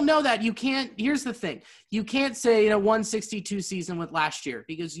 dude. We don't know that. You can't – here's the thing. You can't say in a 162 season with last year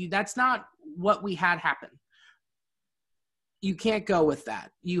because that's not what we had happen. You can't go with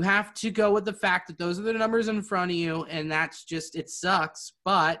that. You have to go with the fact that those are the numbers in front of you, and that's just – it sucks,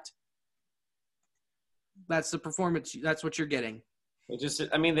 but that's the performance. That's what you're getting.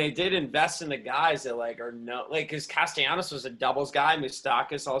 They did invest in the guys that because Castellanos was a doubles guy.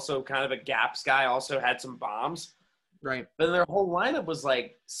 Moustakas also kind of a gaps guy, also had some bombs. Right. But their whole lineup was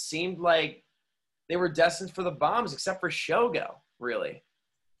seemed like they were destined for the bombs except for Shogo, really.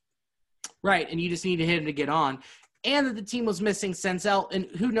 Right. And you just need to hit him to get on. And that the team was missing Senzel, and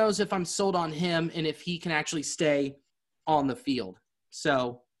who knows if I'm sold on him and if he can actually stay on the field.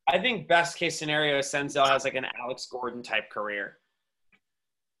 So I think best case scenario, Senzel has an Alex Gordon type career.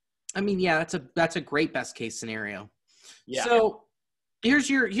 I mean, yeah, that's a great best case scenario. Yeah. So here's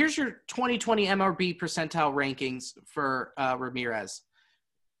your 2020 MLB percentile rankings for Ramirez.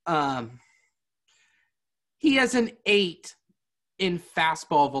 He has an 8 in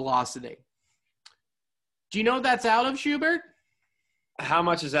fastball velocity. Do you know what that's out of, Schubert? How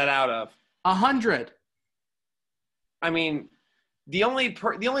much is that out of? 100. I mean, the only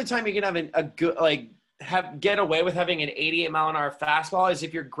time you can have a good get away with having an 88-mile-an-hour fastball is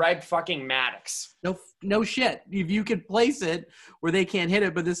if you're Greg fucking Maddux. No shit. If you could place it where they can't hit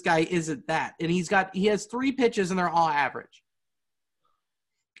it, but this guy isn't that. And he has 3 pitches and they're all average.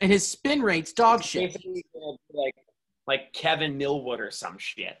 And his spin rate's dog shit. Like Kevin Millwood or some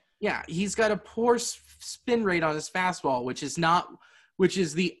shit. Yeah, he's got a poor spin rate on his fastball, which is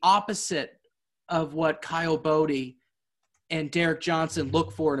the opposite of what Kyle Bodie and Derek Johnson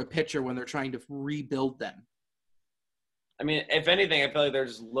look for in a pitcher when they're trying to rebuild them. I mean, if anything, I feel like they're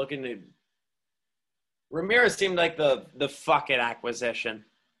just looking to – Ramirez seemed like the fuck it acquisition.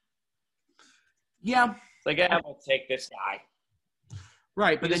 Yeah. I'll take this guy.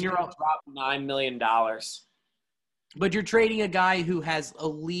 Right, but then you're all drop $9 million. But you're trading a guy who has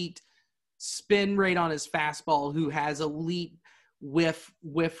elite spin rate on his fastball, who has elite whiff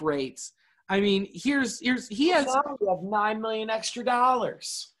rates. I mean, he has Now we have $9 million extra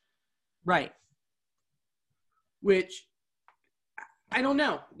dollars. right. Which I don't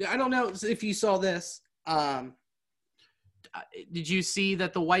know. I don't know if you saw this. Did you see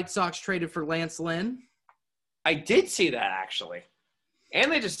that the White Sox traded for Lance Lynn? I did see that, actually.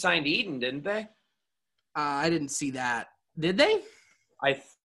 And they just signed Eden, didn't they? I didn't see that. Did they? I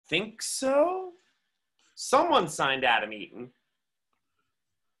think so. Someone signed Adam Eaton.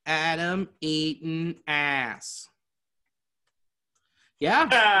 Adam Eaton ass.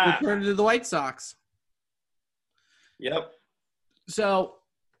 Yeah, returned to the White Sox. Yep. So,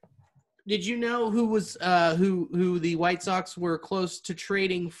 did you know who was who the White Sox were close to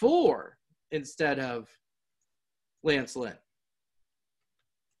trading for instead of Lance Lynn?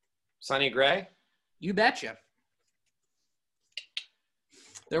 Sonny Gray? You betcha.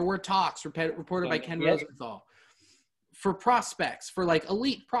 There were talks reported by Ken Rosenthal for prospects, for like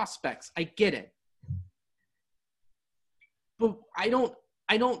elite prospects. I get it. But I don't,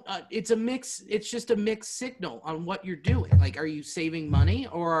 it's a mix. It's just a mixed signal on what you're doing. Like, are you saving money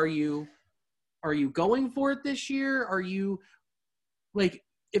or are you going for it this year? Are you like,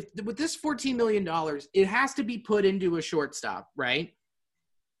 if with this $14 million, it has to be put into a shortstop, right?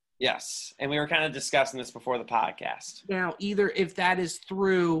 Yes. And we were kind of discussing this before the podcast. Now, either if that is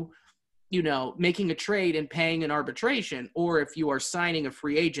through, making a trade and paying an arbitration, or if you are signing a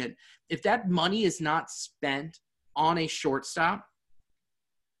free agent, if that money is not spent on a shortstop,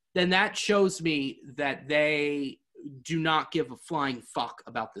 then that shows me that they do not give a flying fuck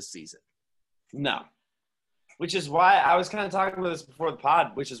about this season. No. Which is why I was kind of talking about this before the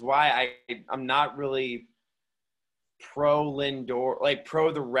pod, which is why I'm not really pro Lindor, like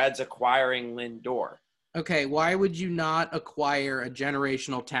pro the Reds acquiring Lindor. Okay, why would you not acquire a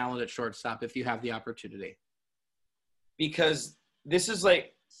generational talent at shortstop if you have the opportunity? Because this is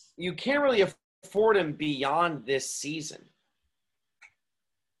like, you can't really afford him beyond this season.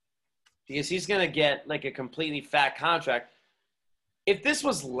 Because he's going to get like a completely fat contract. If this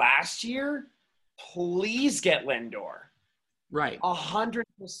was last year, please get Lindor. Right. 100%.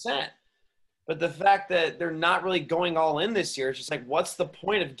 But the fact that they're not really going all in this year, it's just like, what's the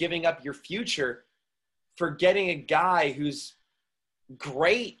point of giving up your future for getting a guy who's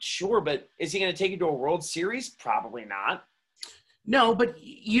great? Sure, but is he going to take you to a World Series? Probably not. No, but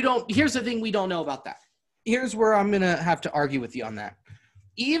here's the thing we don't know about that. Here's where I'm going to have to argue with you on that.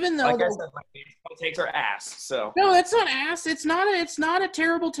 Even though, like I said, my baseball takes are ass. So no, that's not ass. It's not a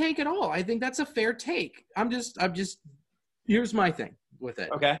terrible take at all. I think that's a fair take. I'm just. Here's my thing with it.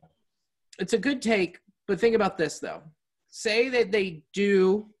 Okay, it's a good take, but think about this though. Say that they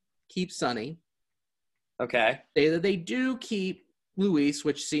do keep Sonny. Okay. Say that they do keep Luis,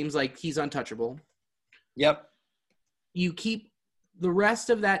 which seems like he's untouchable. Yep. You keep the rest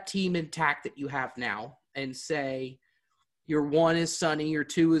of that team intact that you have now, and say your 1 is Sonny, your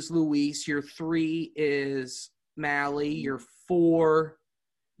 2 is Luis, your 3 is Malley, your 4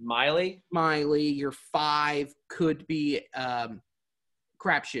 Miley, your 5 could be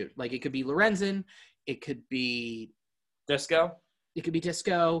crapshoot. Like it could be Lorenzen, it could be Disco. It could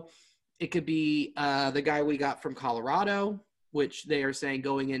be the guy we got from Colorado, which they are saying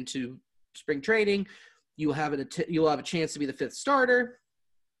going into spring trading, you'll have a chance to be the 5th starter.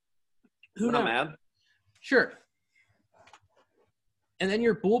 Who knows? Man. Sure. And then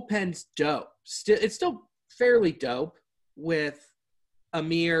your bullpen's dope. It's still fairly dope with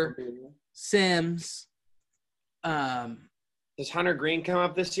Amir, Sims. Does Hunter Green come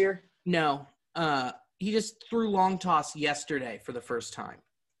up this year? No. He just threw long toss yesterday for the first time.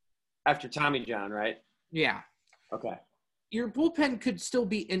 After Tommy John, right? Yeah. Okay. Your bullpen could still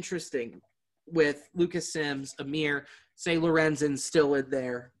be interesting with Lucas Sims, Amir, say Lorenzen's still in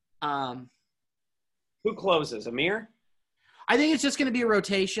there. Who closes? Amir? I think it's just going to be a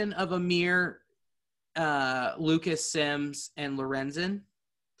rotation of Amir, Lucas Sims, and Lorenzen.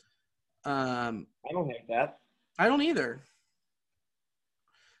 I don't hate that. I don't either.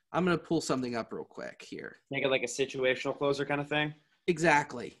 I'm going to pull something up real quick here. Make it like a situational closer kind of thing?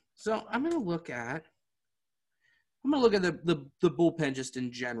 Exactly. So I'm going to look at the bullpen just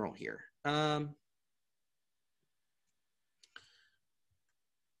in general here.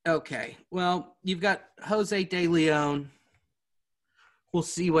 Okay. Well, you've got Jose De Leon. We'll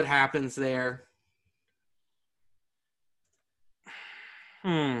see what happens there.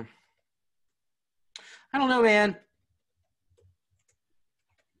 I don't know, man.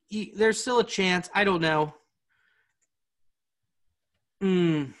 There's still a chance. I don't know.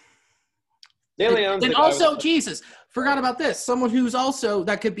 And also, Jesus, forgot about this. Someone who's also,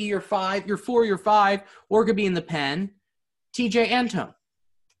 that could be your 5, your 4, your 5, or could be in the pen. TJ Antone.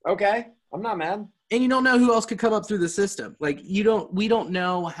 Okay. I'm not mad. And you don't know who else could come up through the system. Like we don't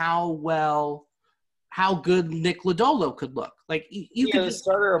know how good Nick Lodolo could look. Like you could just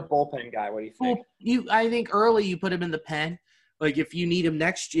starter a bullpen guy. What do you think? I think early you put him in the pen. Like if you need him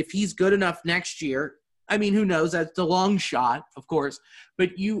if he's good enough next year. I mean, who knows? That's the long shot, of course.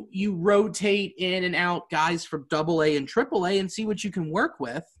 But you rotate in and out guys from AA and AAA and see what you can work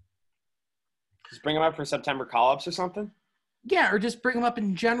with. Just bring them up for September call-ups or something? Yeah, or just bring them up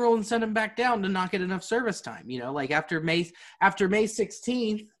in general and send them back down to not get enough service time. You know, like after May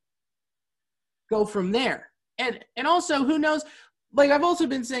 16th, go from there. And also, who knows? Like I've also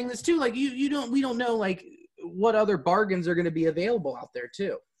been saying this too. Like we don't know like what other bargains are going to be available out there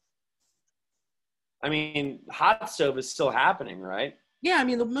too. I mean, hot stove is still happening, right? Yeah, I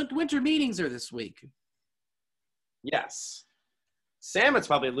mean the winter meetings are this week. Yes. Sam's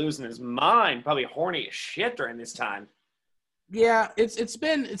probably losing his mind, probably horny as shit during this time. Yeah, it's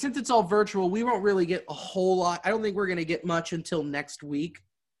been, since it's all virtual, we won't really get a whole lot. I don't think we're going to get much until next week,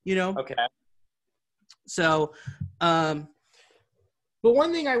 you know? Okay. So, but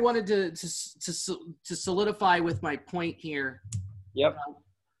one thing I wanted to solidify with my point here. Yep.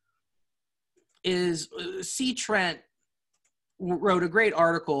 Is C. Trent wrote a great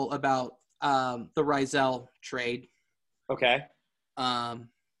article about the Raisel trade. Okay.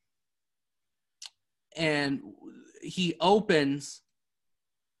 And he opens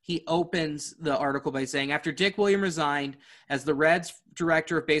the article by saying, after Dick Williams resigned as the Reds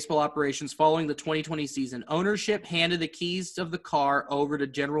director of baseball operations following the 2020 season, ownership handed the keys of the car over to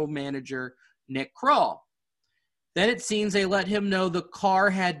general manager Nick Krall. Then it seems they let him know the car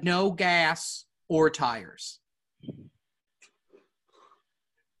had no gas or tires.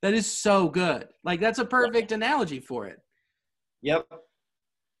 That is so good. Like, that's a perfect analogy for it. Yep.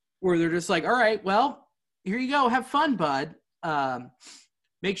 Where they're just like, all right, well, here you go. Have fun, bud.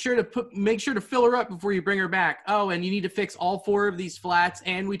 Make sure to fill her up before you bring her back. Oh, and you need to fix all 4 of these flats,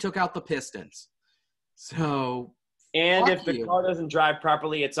 and we took out the pistons. So, and if the car doesn't drive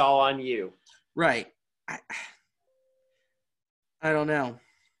properly, it's all on you. Right. I don't know.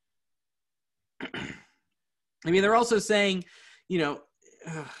 I mean, they're also saying, you know,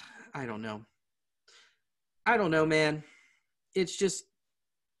 I don't know. I don't know, man. It's just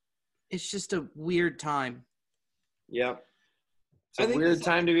a weird time. Yep. It's a weird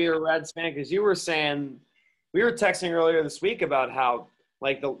time to be a Reds fan, because you were saying, we were texting earlier this week about how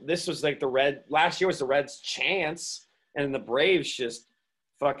like this was like last year was the Reds' chance, and the Braves just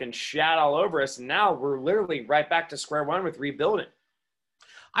fucking shat all over us, and now we're literally right back to square one with rebuilding.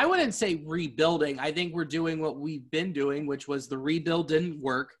 I wouldn't say rebuilding. I think we're doing what we've been doing, which was the rebuild didn't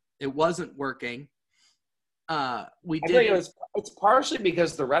work. It wasn't working. It's partially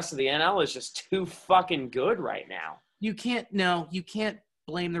because the rest of the NL is just too fucking good right now. You can't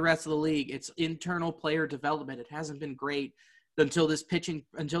blame the rest of the league. It's internal player development. It hasn't been great until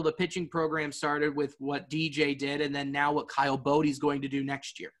the pitching program started with what DJ did, and then now what Kyle Bodie's going to do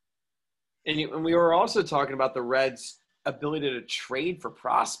next year. And we were also talking about the Reds' ability to trade for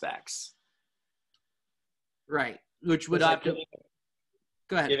prospects. Right. Which would have to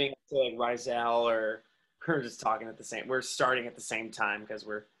go ahead. Giving it to like Raisel, or we're just talking at the same. We're starting at the same time because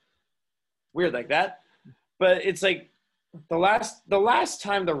we're weird like that. But it's like the last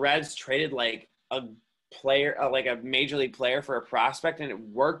time the Reds traded like a player, like a major league player for a prospect, and it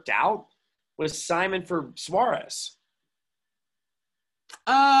worked out, was Simon for Suarez.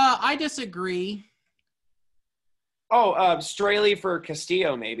 I disagree. Oh, Straley for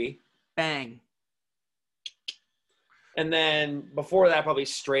Castillo, maybe. Bang. And then before that, probably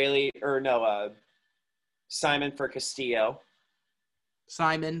Simon for Castillo.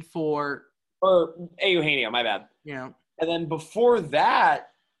 Simon for... Or Eugenio, my bad. Yeah. And then before that,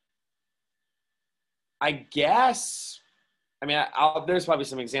 I guess, I mean, there's probably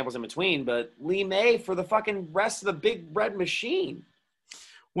some examples in between, but Lee May for the fucking rest of the big red machine.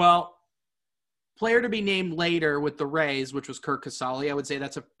 Well, player to be named later with the Rays, which was Kirk Casale, I would say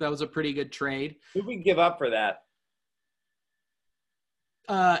that was a pretty good trade. Who did we give up for that?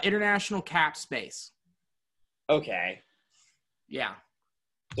 International cap space. Okay. Yeah.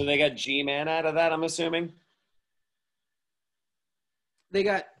 So they got G-Man out of that, I'm assuming? They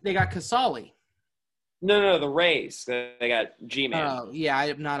got Casale. No, the Rays. They got G-Man. Oh, yeah,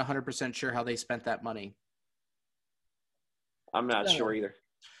 I'm not 100% sure how they spent that money. I'm not sure either.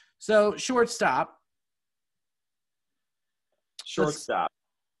 So, shortstop.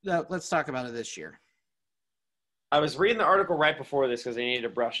 Let's talk about it this year. I was reading the article right before this because I needed to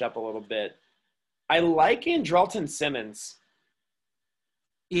brush up a little bit. I like Andrelton Simmons.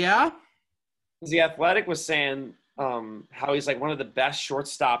 Yeah? The Athletic was saying how he's like one of the best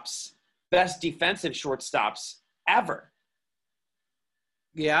shortstops best defensive shortstops ever.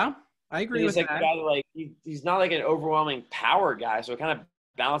 Yeah, I agree with He's like that. a guy that, like, he's not like an overwhelming power guy, so it kind of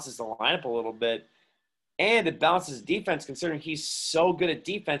balances the lineup a little bit. And it balances defense considering he's so good at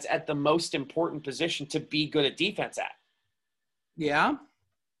defense at the most important position to be good at defense at. Yeah.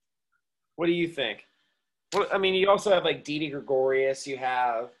 What do you think? Well, I mean, you also have like Didi Gregorius. You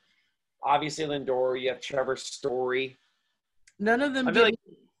have obviously Lindor. You have Trevor Story. None of them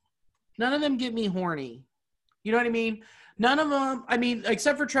get me horny. You know what I mean? None of them. I mean,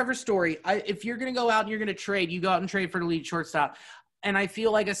 except for Trevor Story. If you're going to go out and you're going to trade, you go out and trade for the lead shortstop. And I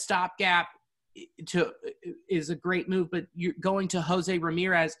feel like a stopgap is a great move. But you're going to Jose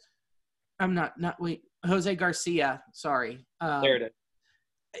Ramirez. Jose Garcia. Sorry. There it is.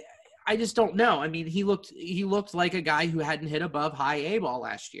 I just don't know. I mean, he looked like a guy who hadn't hit above high A ball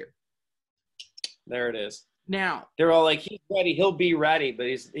last year. There it is. Now they're all like, he's ready, he'll be ready, but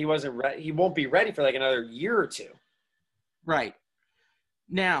he wasn't ready. He won't be ready for like another year or two. Right.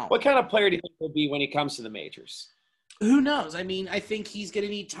 Now, what kind of player do you think he'll be when he comes to the majors? Who knows? I mean, I think he's going to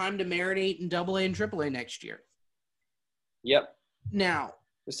need time to marinate in AA and AAA next year. Yep. Now,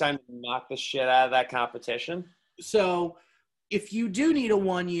 it's time to knock the shit out of that competition. So, if you do need a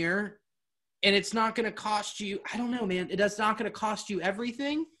 1 year, and it's not going to cost you, I don't know, man. It's not going to cost you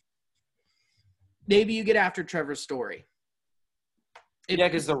everything. Maybe you get after Trevor Story. Yeah,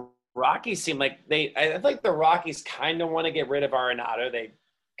 because the Rockies seem like I think the Rockies kind of want to get rid of Arenado. They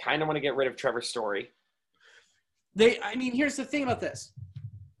kind of want to get rid of Trevor Story. I mean, here's the thing about this.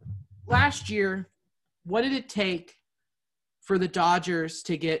 Last year, what did it take for the Dodgers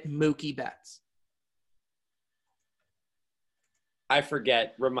to get Mookie Betts? I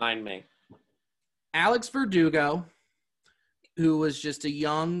forget. Remind me. Alex Verdugo, who was just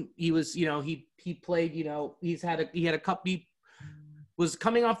he played, he had a couple, he was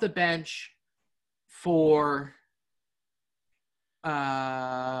coming off the bench for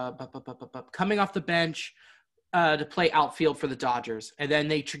to play outfield for the Dodgers. And then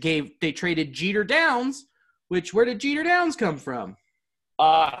they traded Jeter Downs, where did Jeter Downs come from?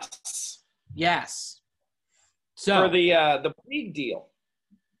 Us. Yes. So for the league deal.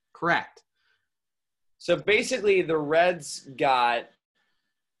 Correct. So basically the Reds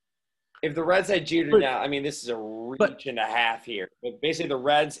if the Reds had Jeter down, I mean, this is a reach and a half here. But basically the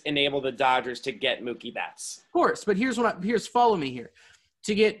Reds enabled the Dodgers to get Mookie Betts. Of course, but follow me here.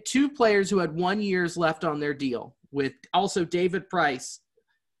 To get two players who had 1 year left on their deal with also David Price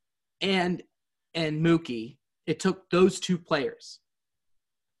and Mookie, it took those two players.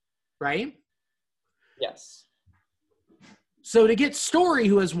 Right? Yes. So to get Story,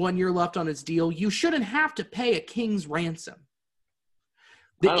 who has 1 year left on his deal, you shouldn't have to pay a king's ransom.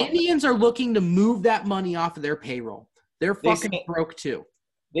 The Indians are looking to move that money off of their payroll. They're fucking broke too.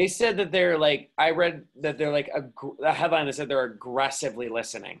 They said that they're like, I read that they're like, a headline that said they're aggressively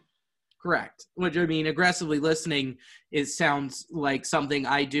listening. Correct. Which, I mean, aggressively listening sounds like something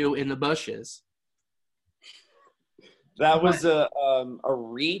I do in the bushes. That was a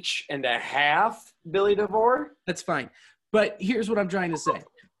reach and a half, Billy DeVore. That's fine. But here's what I'm trying to say.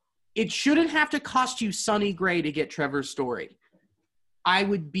 It shouldn't have to cost you Sonny Gray to get Trevor Story. I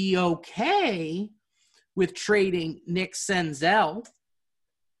would be okay with trading Nick Senzel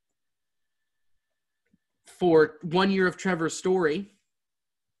for 1 year of Trevor Story.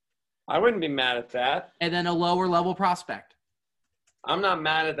 I wouldn't be mad at that. And then a lower level prospect. I'm not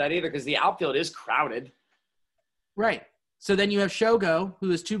mad at that either because the outfield is crowded. Right. So then you have Shogo,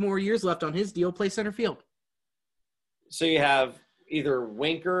 who has 2 more years left on his deal, play center field. So you have either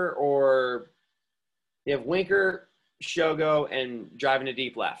Winker Shogo, and driving to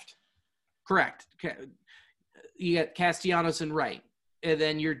deep left. Correct. You got Castellanos and right. And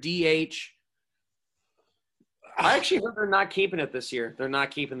then your DH. I actually heard they're not keeping it this year. They're not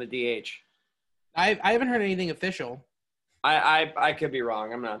keeping the DH. I haven't heard anything official. I could be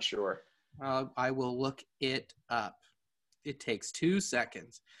wrong. I'm not sure. I will look it up. It takes 2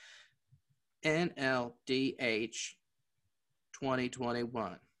 seconds. NLDH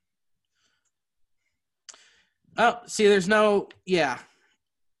 2021. Oh, see, there's no – yeah.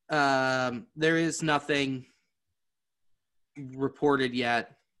 There is nothing reported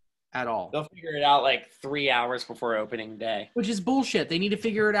yet at all. They'll figure it out like 3 hours before opening day. Which is bullshit. They need to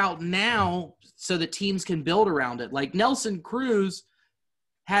figure it out now so the teams can build around it. Like Nelson Cruz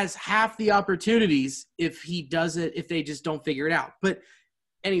has half the opportunities if they just don't figure it out. But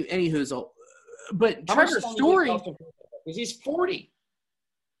anywho's – but Trevor Story – because he's 40.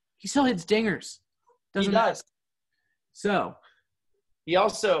 He still hits dingers. He does. So. He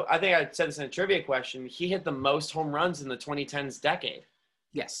also, I think I said this in a trivia question, he hit the most home runs in the 2010s decade.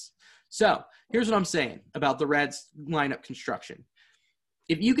 Yes. So here's what I'm saying about the Reds lineup construction.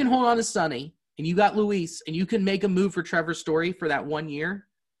 If you can hold on to Sonny and you got Luis and you can make a move for Trevor Story for that 1 year,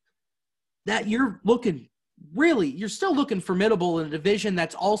 that you're still looking formidable in a division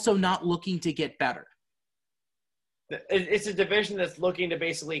that's also not looking to get better. It's a division that's looking to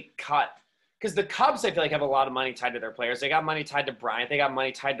basically cut. Because the Cubs, I feel like, have a lot of money tied to their players. They got money tied to Bryant. They got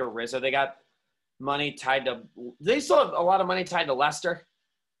money tied to Rizzo. They got money tied to – they still have a lot of money tied to Lester.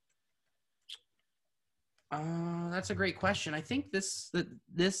 That's a great question. I think this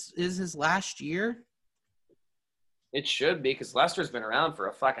is his last year. It should be, because Lester's been around for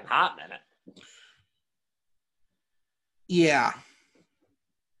a fucking hot minute. Yeah.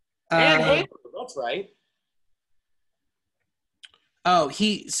 And Hayward, that's right.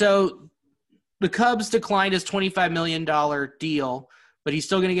 So the Cubs declined his $25 million deal, but he's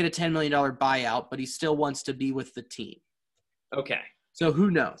still going to get a $10 million buyout, but he still wants to be with the team. Okay. So who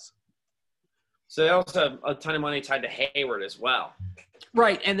knows? So they also have a ton of money tied to Hayward as well.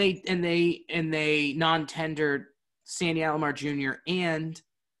 Right, and they non-tendered Sandy Alomar Jr. and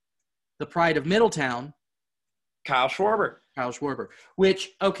the pride of Middletown, Kyle Schwarber.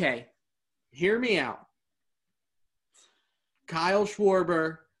 Which, okay, hear me out. Kyle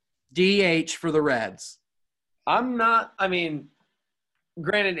Schwarber, DH for the Reds.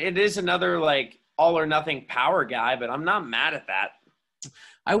 Granted, it is another, like, all-or-nothing power guy, but I'm not mad at that.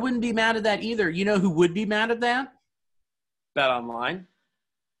 I wouldn't be mad at that either. You know who would be mad at that? Bet Online.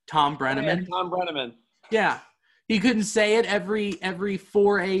 Tom Brenneman. Oh, yeah, Tom Brenneman. Yeah. He couldn't say it every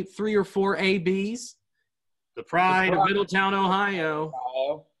 3 or 4 ABs. The pride of Middletown, Ohio.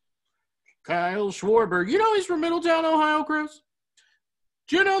 Kyle Schwarber. You know he's from Middletown, Ohio, Chris?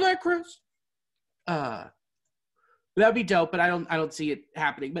 Do you know that, Chris? That'd be dope, but I don't see it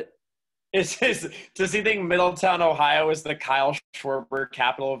happening. But does he think Middletown, Ohio is the Kyle Schwarber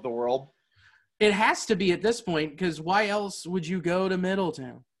capital of the world? It has to be at this point, because why else would you go to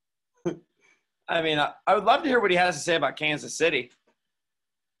Middletown? I mean, I would love to hear what he has to say about Kansas City.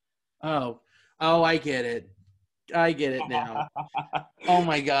 Oh, I get it. I get it now. Oh,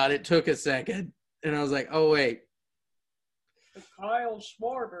 my God. It took a second. And I was like, oh, wait. The Kyle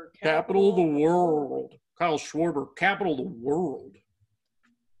Schwarber. Capital of the world. Kyle Schwarber, capital of the world.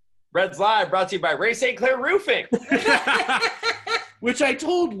 Reds Live brought to you by Ray St. Clair Roofing. Which I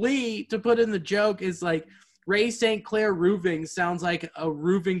told Lee to put in the joke is like, Ray St. Clair Roofing sounds like a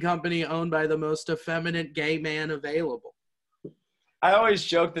roofing company owned by the most effeminate gay man available. I always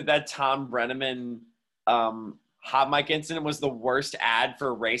joke that Tom Brenneman hot mic incident was the worst ad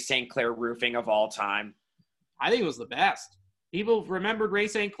for Ray St. Clair Roofing of all time. I think it was the best. People remembered Ray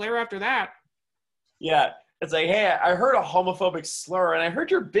St. Clair after that. Yeah. It's like, hey, I heard a homophobic slur, and I heard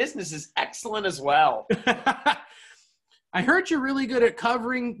your business is excellent as well. I heard you're really good at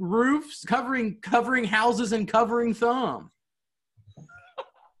covering roofs, covering houses, and covering thumb.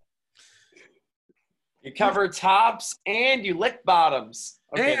 You cover tops and you lick bottoms.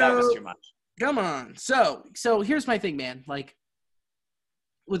 Okay, that was too much. Come on. So here's my thing, man. Like,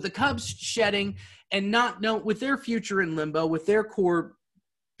 with the Cubs shedding and with their future in limbo, with their core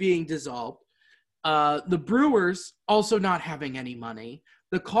being dissolved, the Brewers also not having any money,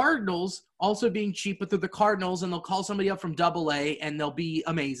 the Cardinals also being cheap, but they're the Cardinals, and they'll call somebody up from AA, and they'll be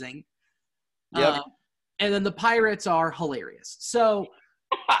amazing. Yep. And then the Pirates are hilarious. So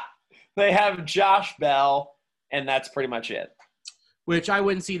they have Josh Bell, and that's pretty much it. Which I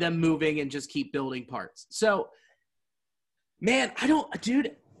wouldn't see them moving and just keep building parts. So, man,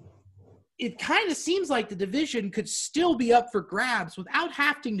 it kind of seems like the division could still be up for grabs without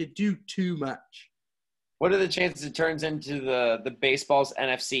having to do too much. What are the chances it turns into the baseball's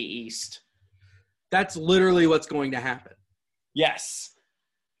NFC East? That's literally what's going to happen. Yes.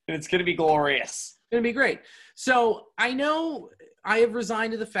 And it's going to be glorious. It's going to be great. So I know I have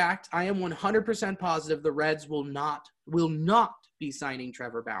resigned to the fact I am 100% positive the Reds will not be signing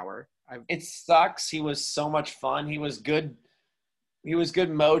Trevor Bauer. It sucks. He was so much fun. He was good. He was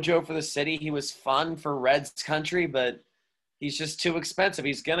good mojo for the city. He was fun for Reds country, but he's just too expensive.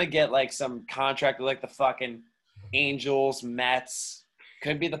 He's going to get like some contract with like the fucking Angels, Mets.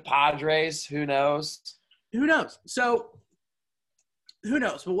 Could be the Padres. Who knows? Who knows? So who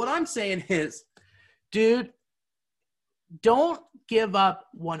knows? But what I'm saying is, dude, don't give up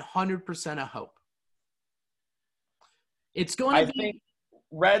 100% of hope. It's going to be. I think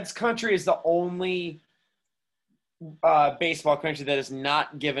Reds country is the only baseball country that has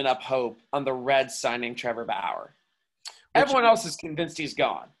not given up hope on the Reds signing Trevor Bauer. Everyone else is convinced he's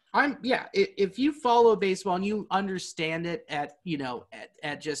gone. If you follow baseball and you understand it at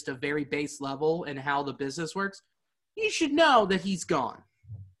just a very base level and how the business works, you should know that he's gone.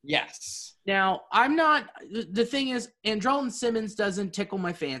 Yes. Now, I'm not – the thing is, Andrelton Simmons doesn't tickle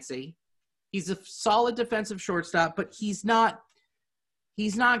my fancy. He's a solid defensive shortstop, but he's not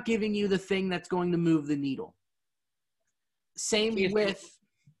giving you the thing that's going to move the needle.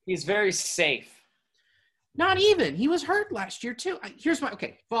 He's very safe. Not even. He was hurt last year, too.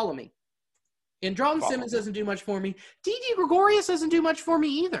 Follow me. Andrelton Simmons doesn't do much for me. Didi Gregorius doesn't do much for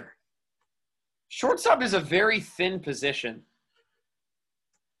me either. Shortstop is a very thin position.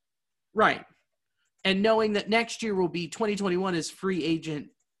 Right. And knowing that next year will be 2021 is free agent,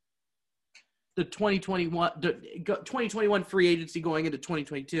 the 2021 free agency going into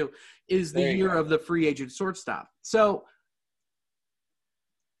 2022 is the year of the free agent shortstop. So,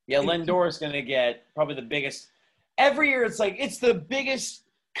 yeah, Lindor is going to get probably the biggest. Every year it's like, it's the biggest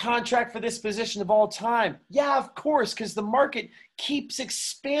contract for this position of all time. Yeah, of course, because the market keeps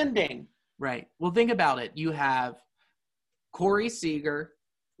expanding. Right. Well, think about it. You have Corey Seager,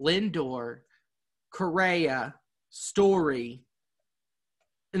 Lindor, Correa, Story,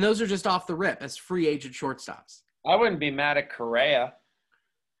 and those are just off the rip as free agent shortstops. I wouldn't be mad at Correa.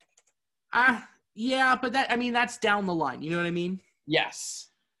 Yeah, but that's down the line. You know what I mean? Yes.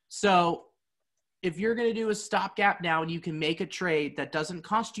 So if you're going to do a stopgap now and you can make a trade that doesn't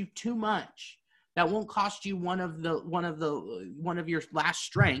cost you too much, that won't cost you one of your last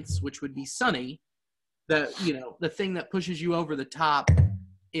strengths, which would be Sonny, the thing that pushes you over the top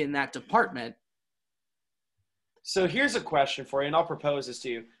in that department. So here's a question for you, and I'll propose this to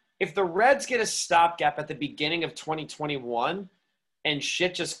you. If the Reds get a stopgap at the beginning of 2021 and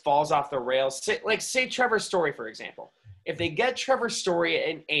shit just falls off the rails, say Trevor Story, for example. If they get Trevor Story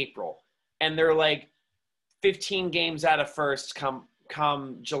in April and they're like 15 games out of first come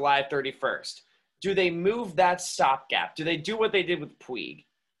July 31st, do they move that stopgap? Do they do what they did with Puig?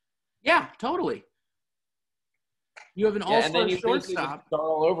 Yeah, totally. You have an all-star and then you shortstop. Start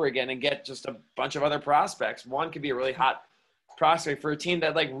all over again and get just a bunch of other prospects. One could be a really hot prospect for a team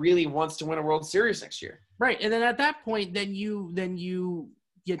that really wants to win a World Series next year. Right, and then at that point, then you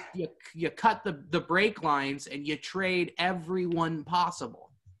cut the brake lines and you trade everyone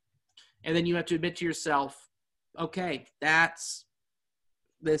possible, and then you have to admit to yourself, okay, this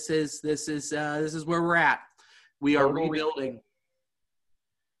is where we're at. We are rebuilding.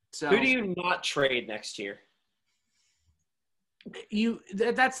 So who do you not trade next year?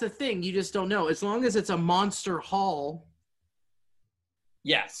 That's the thing. You just don't know. As long as it's a monster haul.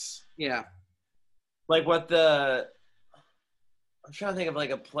 Yes. Yeah. I'm trying to think of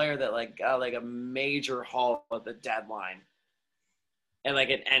a player that got a major haul at the deadline and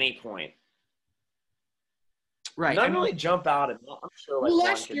at any point. Right. None really jump out. I'm sure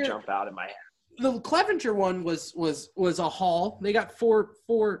one could jump out in my head. The Clevenger one was a haul. They got four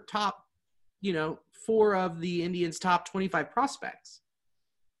top, four of the Indians' top 25 prospects.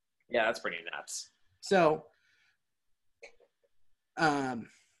 Yeah, that's pretty nuts. So,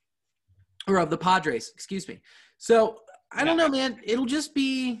 or of the Padres, excuse me. So I don't know, man. It'll just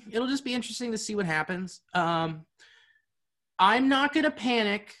be interesting to see what happens. I'm not gonna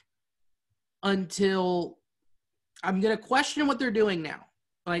panic until I'm gonna question what they're doing now,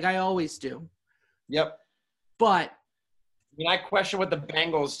 like I always do. Yep. But I question what the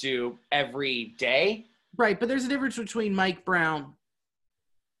Bengals do every day. Right, but there's a difference between Mike Brown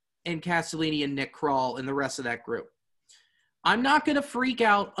and Castellini and Nick Kroll and the rest of that group. I'm not going to freak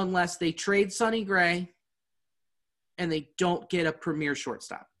out unless they trade Sonny Gray and they don't get a premier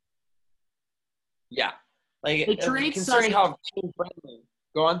shortstop. Yeah. They trade considering Sonny. How team-friendly.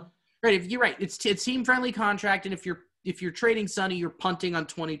 Go on. Right, you're right. It's team-friendly contract, and if you're trading Sonny, you're punting on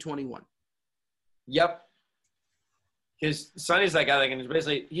 2021. Yep. Because Sonny's that guy that can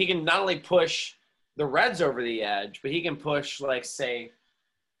basically – he can not only push the Reds over the edge, but he can push, say –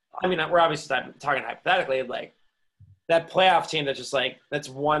 we're obviously talking hypothetically, that playoff team that's just that's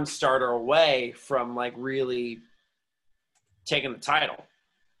one starter away from really taking the title.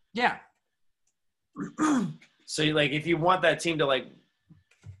 Yeah. So if you want that team to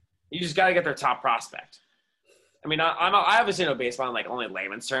you just got to get their top prospect. I obviously know baseball in only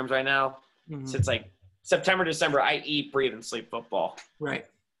layman's terms right now. Mm-hmm. Since September, December, I eat, breathe, and sleep football. Right.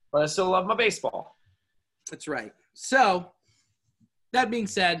 But I still love my baseball. That's right. So that being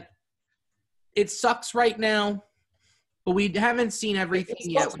said, it sucks right now, but we haven't seen everything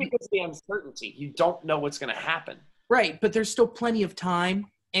yet. It's because of the uncertainty. You don't know what's going to happen. Right, but there's still plenty of time.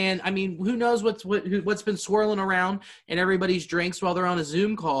 And, who knows what's been swirling around in everybody's drinks while they're on a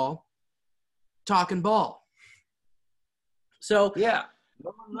Zoom call talking ball. So yeah,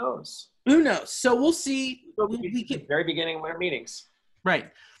 no one knows. Who knows? So we'll see. We can very beginning of our meetings.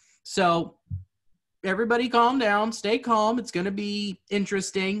 Right. So everybody calm down, stay calm. It's going to be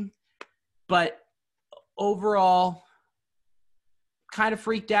interesting, but overall kind of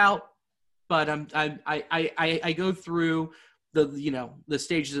freaked out, but I go through the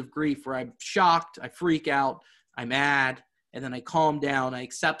stages of grief where I'm shocked, I freak out, I'm mad, and then I calm down, I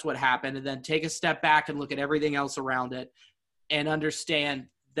accept what happened, and then take a step back and look at everything else around it and understand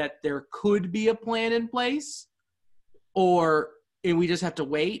that there could be a plan in place, and we just have to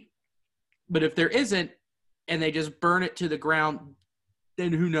wait. But if there isn't, and they just burn it to the ground,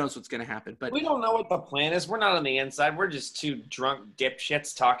 then who knows what's going to happen. But we don't know what the plan is. We're not on the inside. We're just two drunk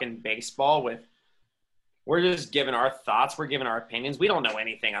dipshits talking baseball we're just giving our thoughts. We're giving our opinions. We don't know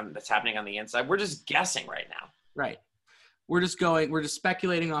anything that's happening on the inside. We're just guessing right now. Right. We're just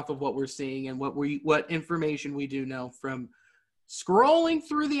speculating off of what we're seeing and what information we do know from scrolling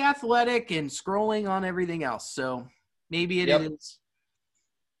through The Athletic and scrolling on everything else. So maybe it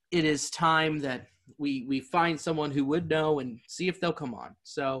is time that we find someone who would know and see if they'll come on.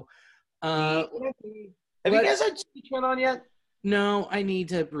 So have you guys had Patreon on yet? No, I need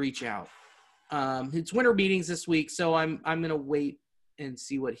to reach out. It's winter meetings this week, so I'm gonna wait and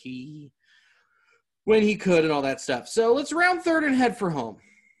see when he could and all that stuff. So let's round third and head for home.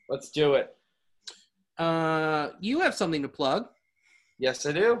 Let's do it. You have something to plug. Yes,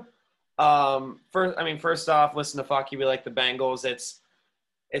 I do. First off, listen to Fuck You, We Like the Bengals. It's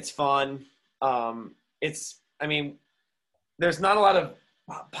fun. There's not a lot of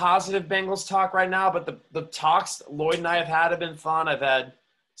positive Bengals talk right now, but the talks Lloyd and I have been fun. I've had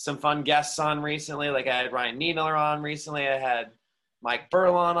some fun guests on recently. Like I had Ryan Niemiller on recently. I had Mike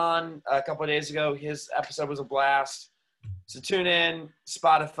Burlon on a couple of days ago. His episode was a blast. So tune in,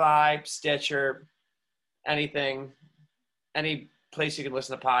 Spotify, Stitcher, anything, any place you can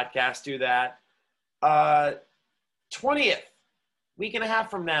listen to podcasts, do that. 20th, week and a half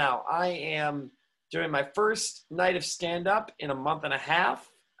from now, I am doing my first night of stand-up in a month and a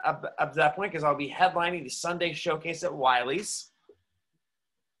half up to that point, because I'll be headlining the Sunday Showcase at Wiley's.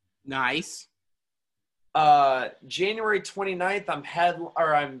 Nice. January 29th,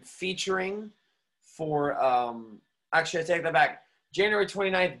 I'm featuring for, actually I take that back. January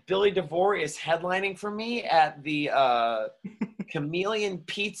 29th, Billy DeVore is headlining for me at the Chameleon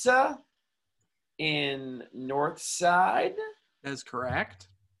Pizza in Northside. That's correct.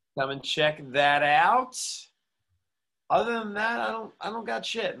 Come and check that out. Other than that, I don't got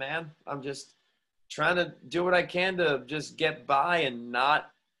shit, man. I'm just trying to do what I can to just get by and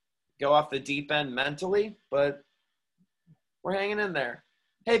not go off the deep end mentally, but we're hanging in there.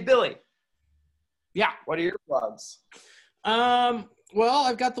 Hey, Billy. Yeah. What are your plugs? Well,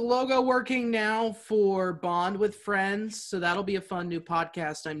 I've got the logo working now for Bond with Friends, so that'll be a fun new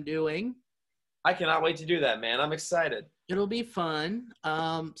podcast I'm doing. I cannot wait to do that, man. I'm excited. It'll be fun.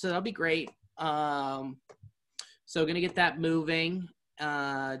 So that'll be great. So going to get that moving.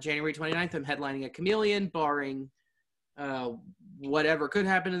 January 29th, I'm headlining at Chameleon, barring whatever could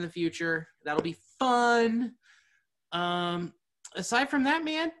happen in the future. That'll be fun. Aside from that,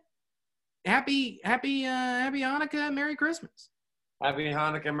 man, happy Hanukkah, Merry Christmas. Happy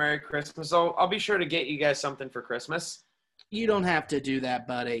Hanukkah, Merry Christmas. I'll be sure to get you guys something for Christmas. You don't have to do that,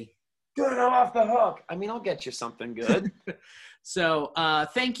 buddy. Good, I'm off the hook. I'll get you something good. So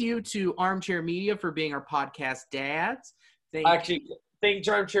thank you to Armchair Media for being our podcast dads. Thank you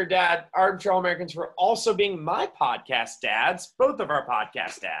to Armchair Dad, Armchair All-Americans for also being my podcast dads, both of our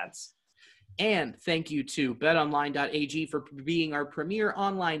podcast dads. And thank you to betonline.ag for being our premier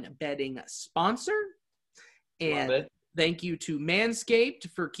online betting sponsor. And love it. Thank you to Manscaped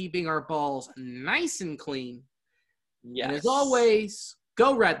for keeping our balls nice and clean. Yes. And as always,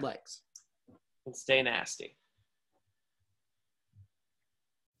 go Redlegs. And stay nasty.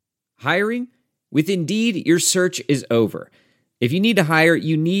 Hiring? With Indeed, your search is over. If you need to hire,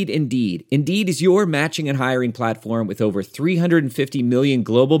 you need Indeed. Indeed is your matching and hiring platform with over 350 million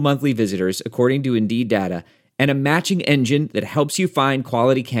global monthly visitors, according to Indeed data, and a matching engine that helps you find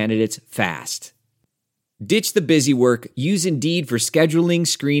quality candidates fast. Ditch the busy work. Use Indeed for scheduling,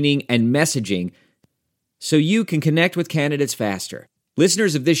 screening, and messaging so you can connect with candidates faster.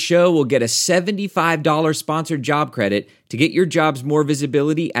 Listeners of this show will get a $75 sponsored job credit to get your jobs more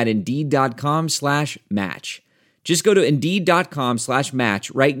visibility at Indeed.com/match. Just go to Indeed.com/match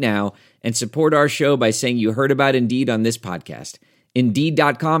right now and support our show by saying you heard about Indeed on this podcast.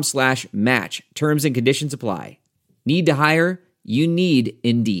 Indeed.com/match. Terms and conditions apply. Need to hire? You need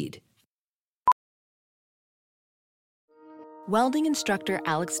Indeed. Welding instructor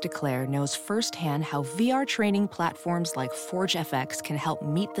Alex DeClaire knows firsthand how VR training platforms like ForgeFX can help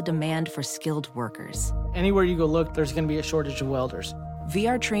meet the demand for skilled workers. Anywhere you go look, there's going to be a shortage of welders.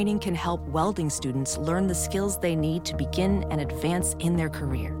 VR training can help welding students learn the skills they need to begin and advance in their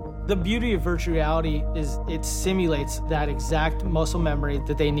career. The beauty of virtual reality is it simulates that exact muscle memory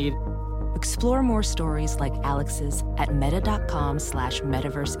that they need. Explore more stories like Alex's at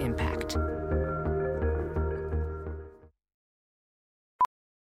meta.com/metaverseimpact.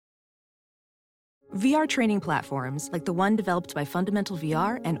 VR training platforms, like the one developed by Fundamental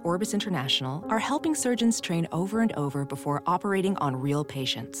VR and Orbis International, are helping surgeons train over and over before operating on real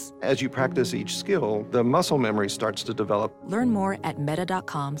patients. As you practice each skill, the muscle memory starts to develop. Learn more at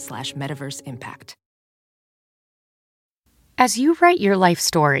meta.com/metaverseimpact. As you write your life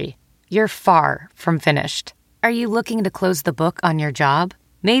story, you're far from finished. Are you looking to close the book on your job?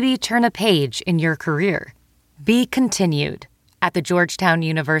 Maybe turn a page in your career? Be continued at the Georgetown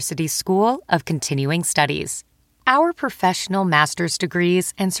University School of Continuing Studies. Our professional master's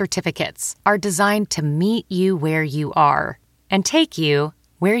degrees and certificates are designed to meet you where you are and take you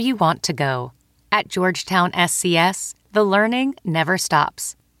where you want to go. At Georgetown SCS, the learning never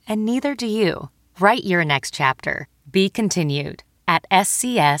stops, and neither do you. Write your next chapter. Be continued at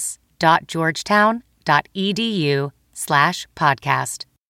scs.georgetown.edu/podcast.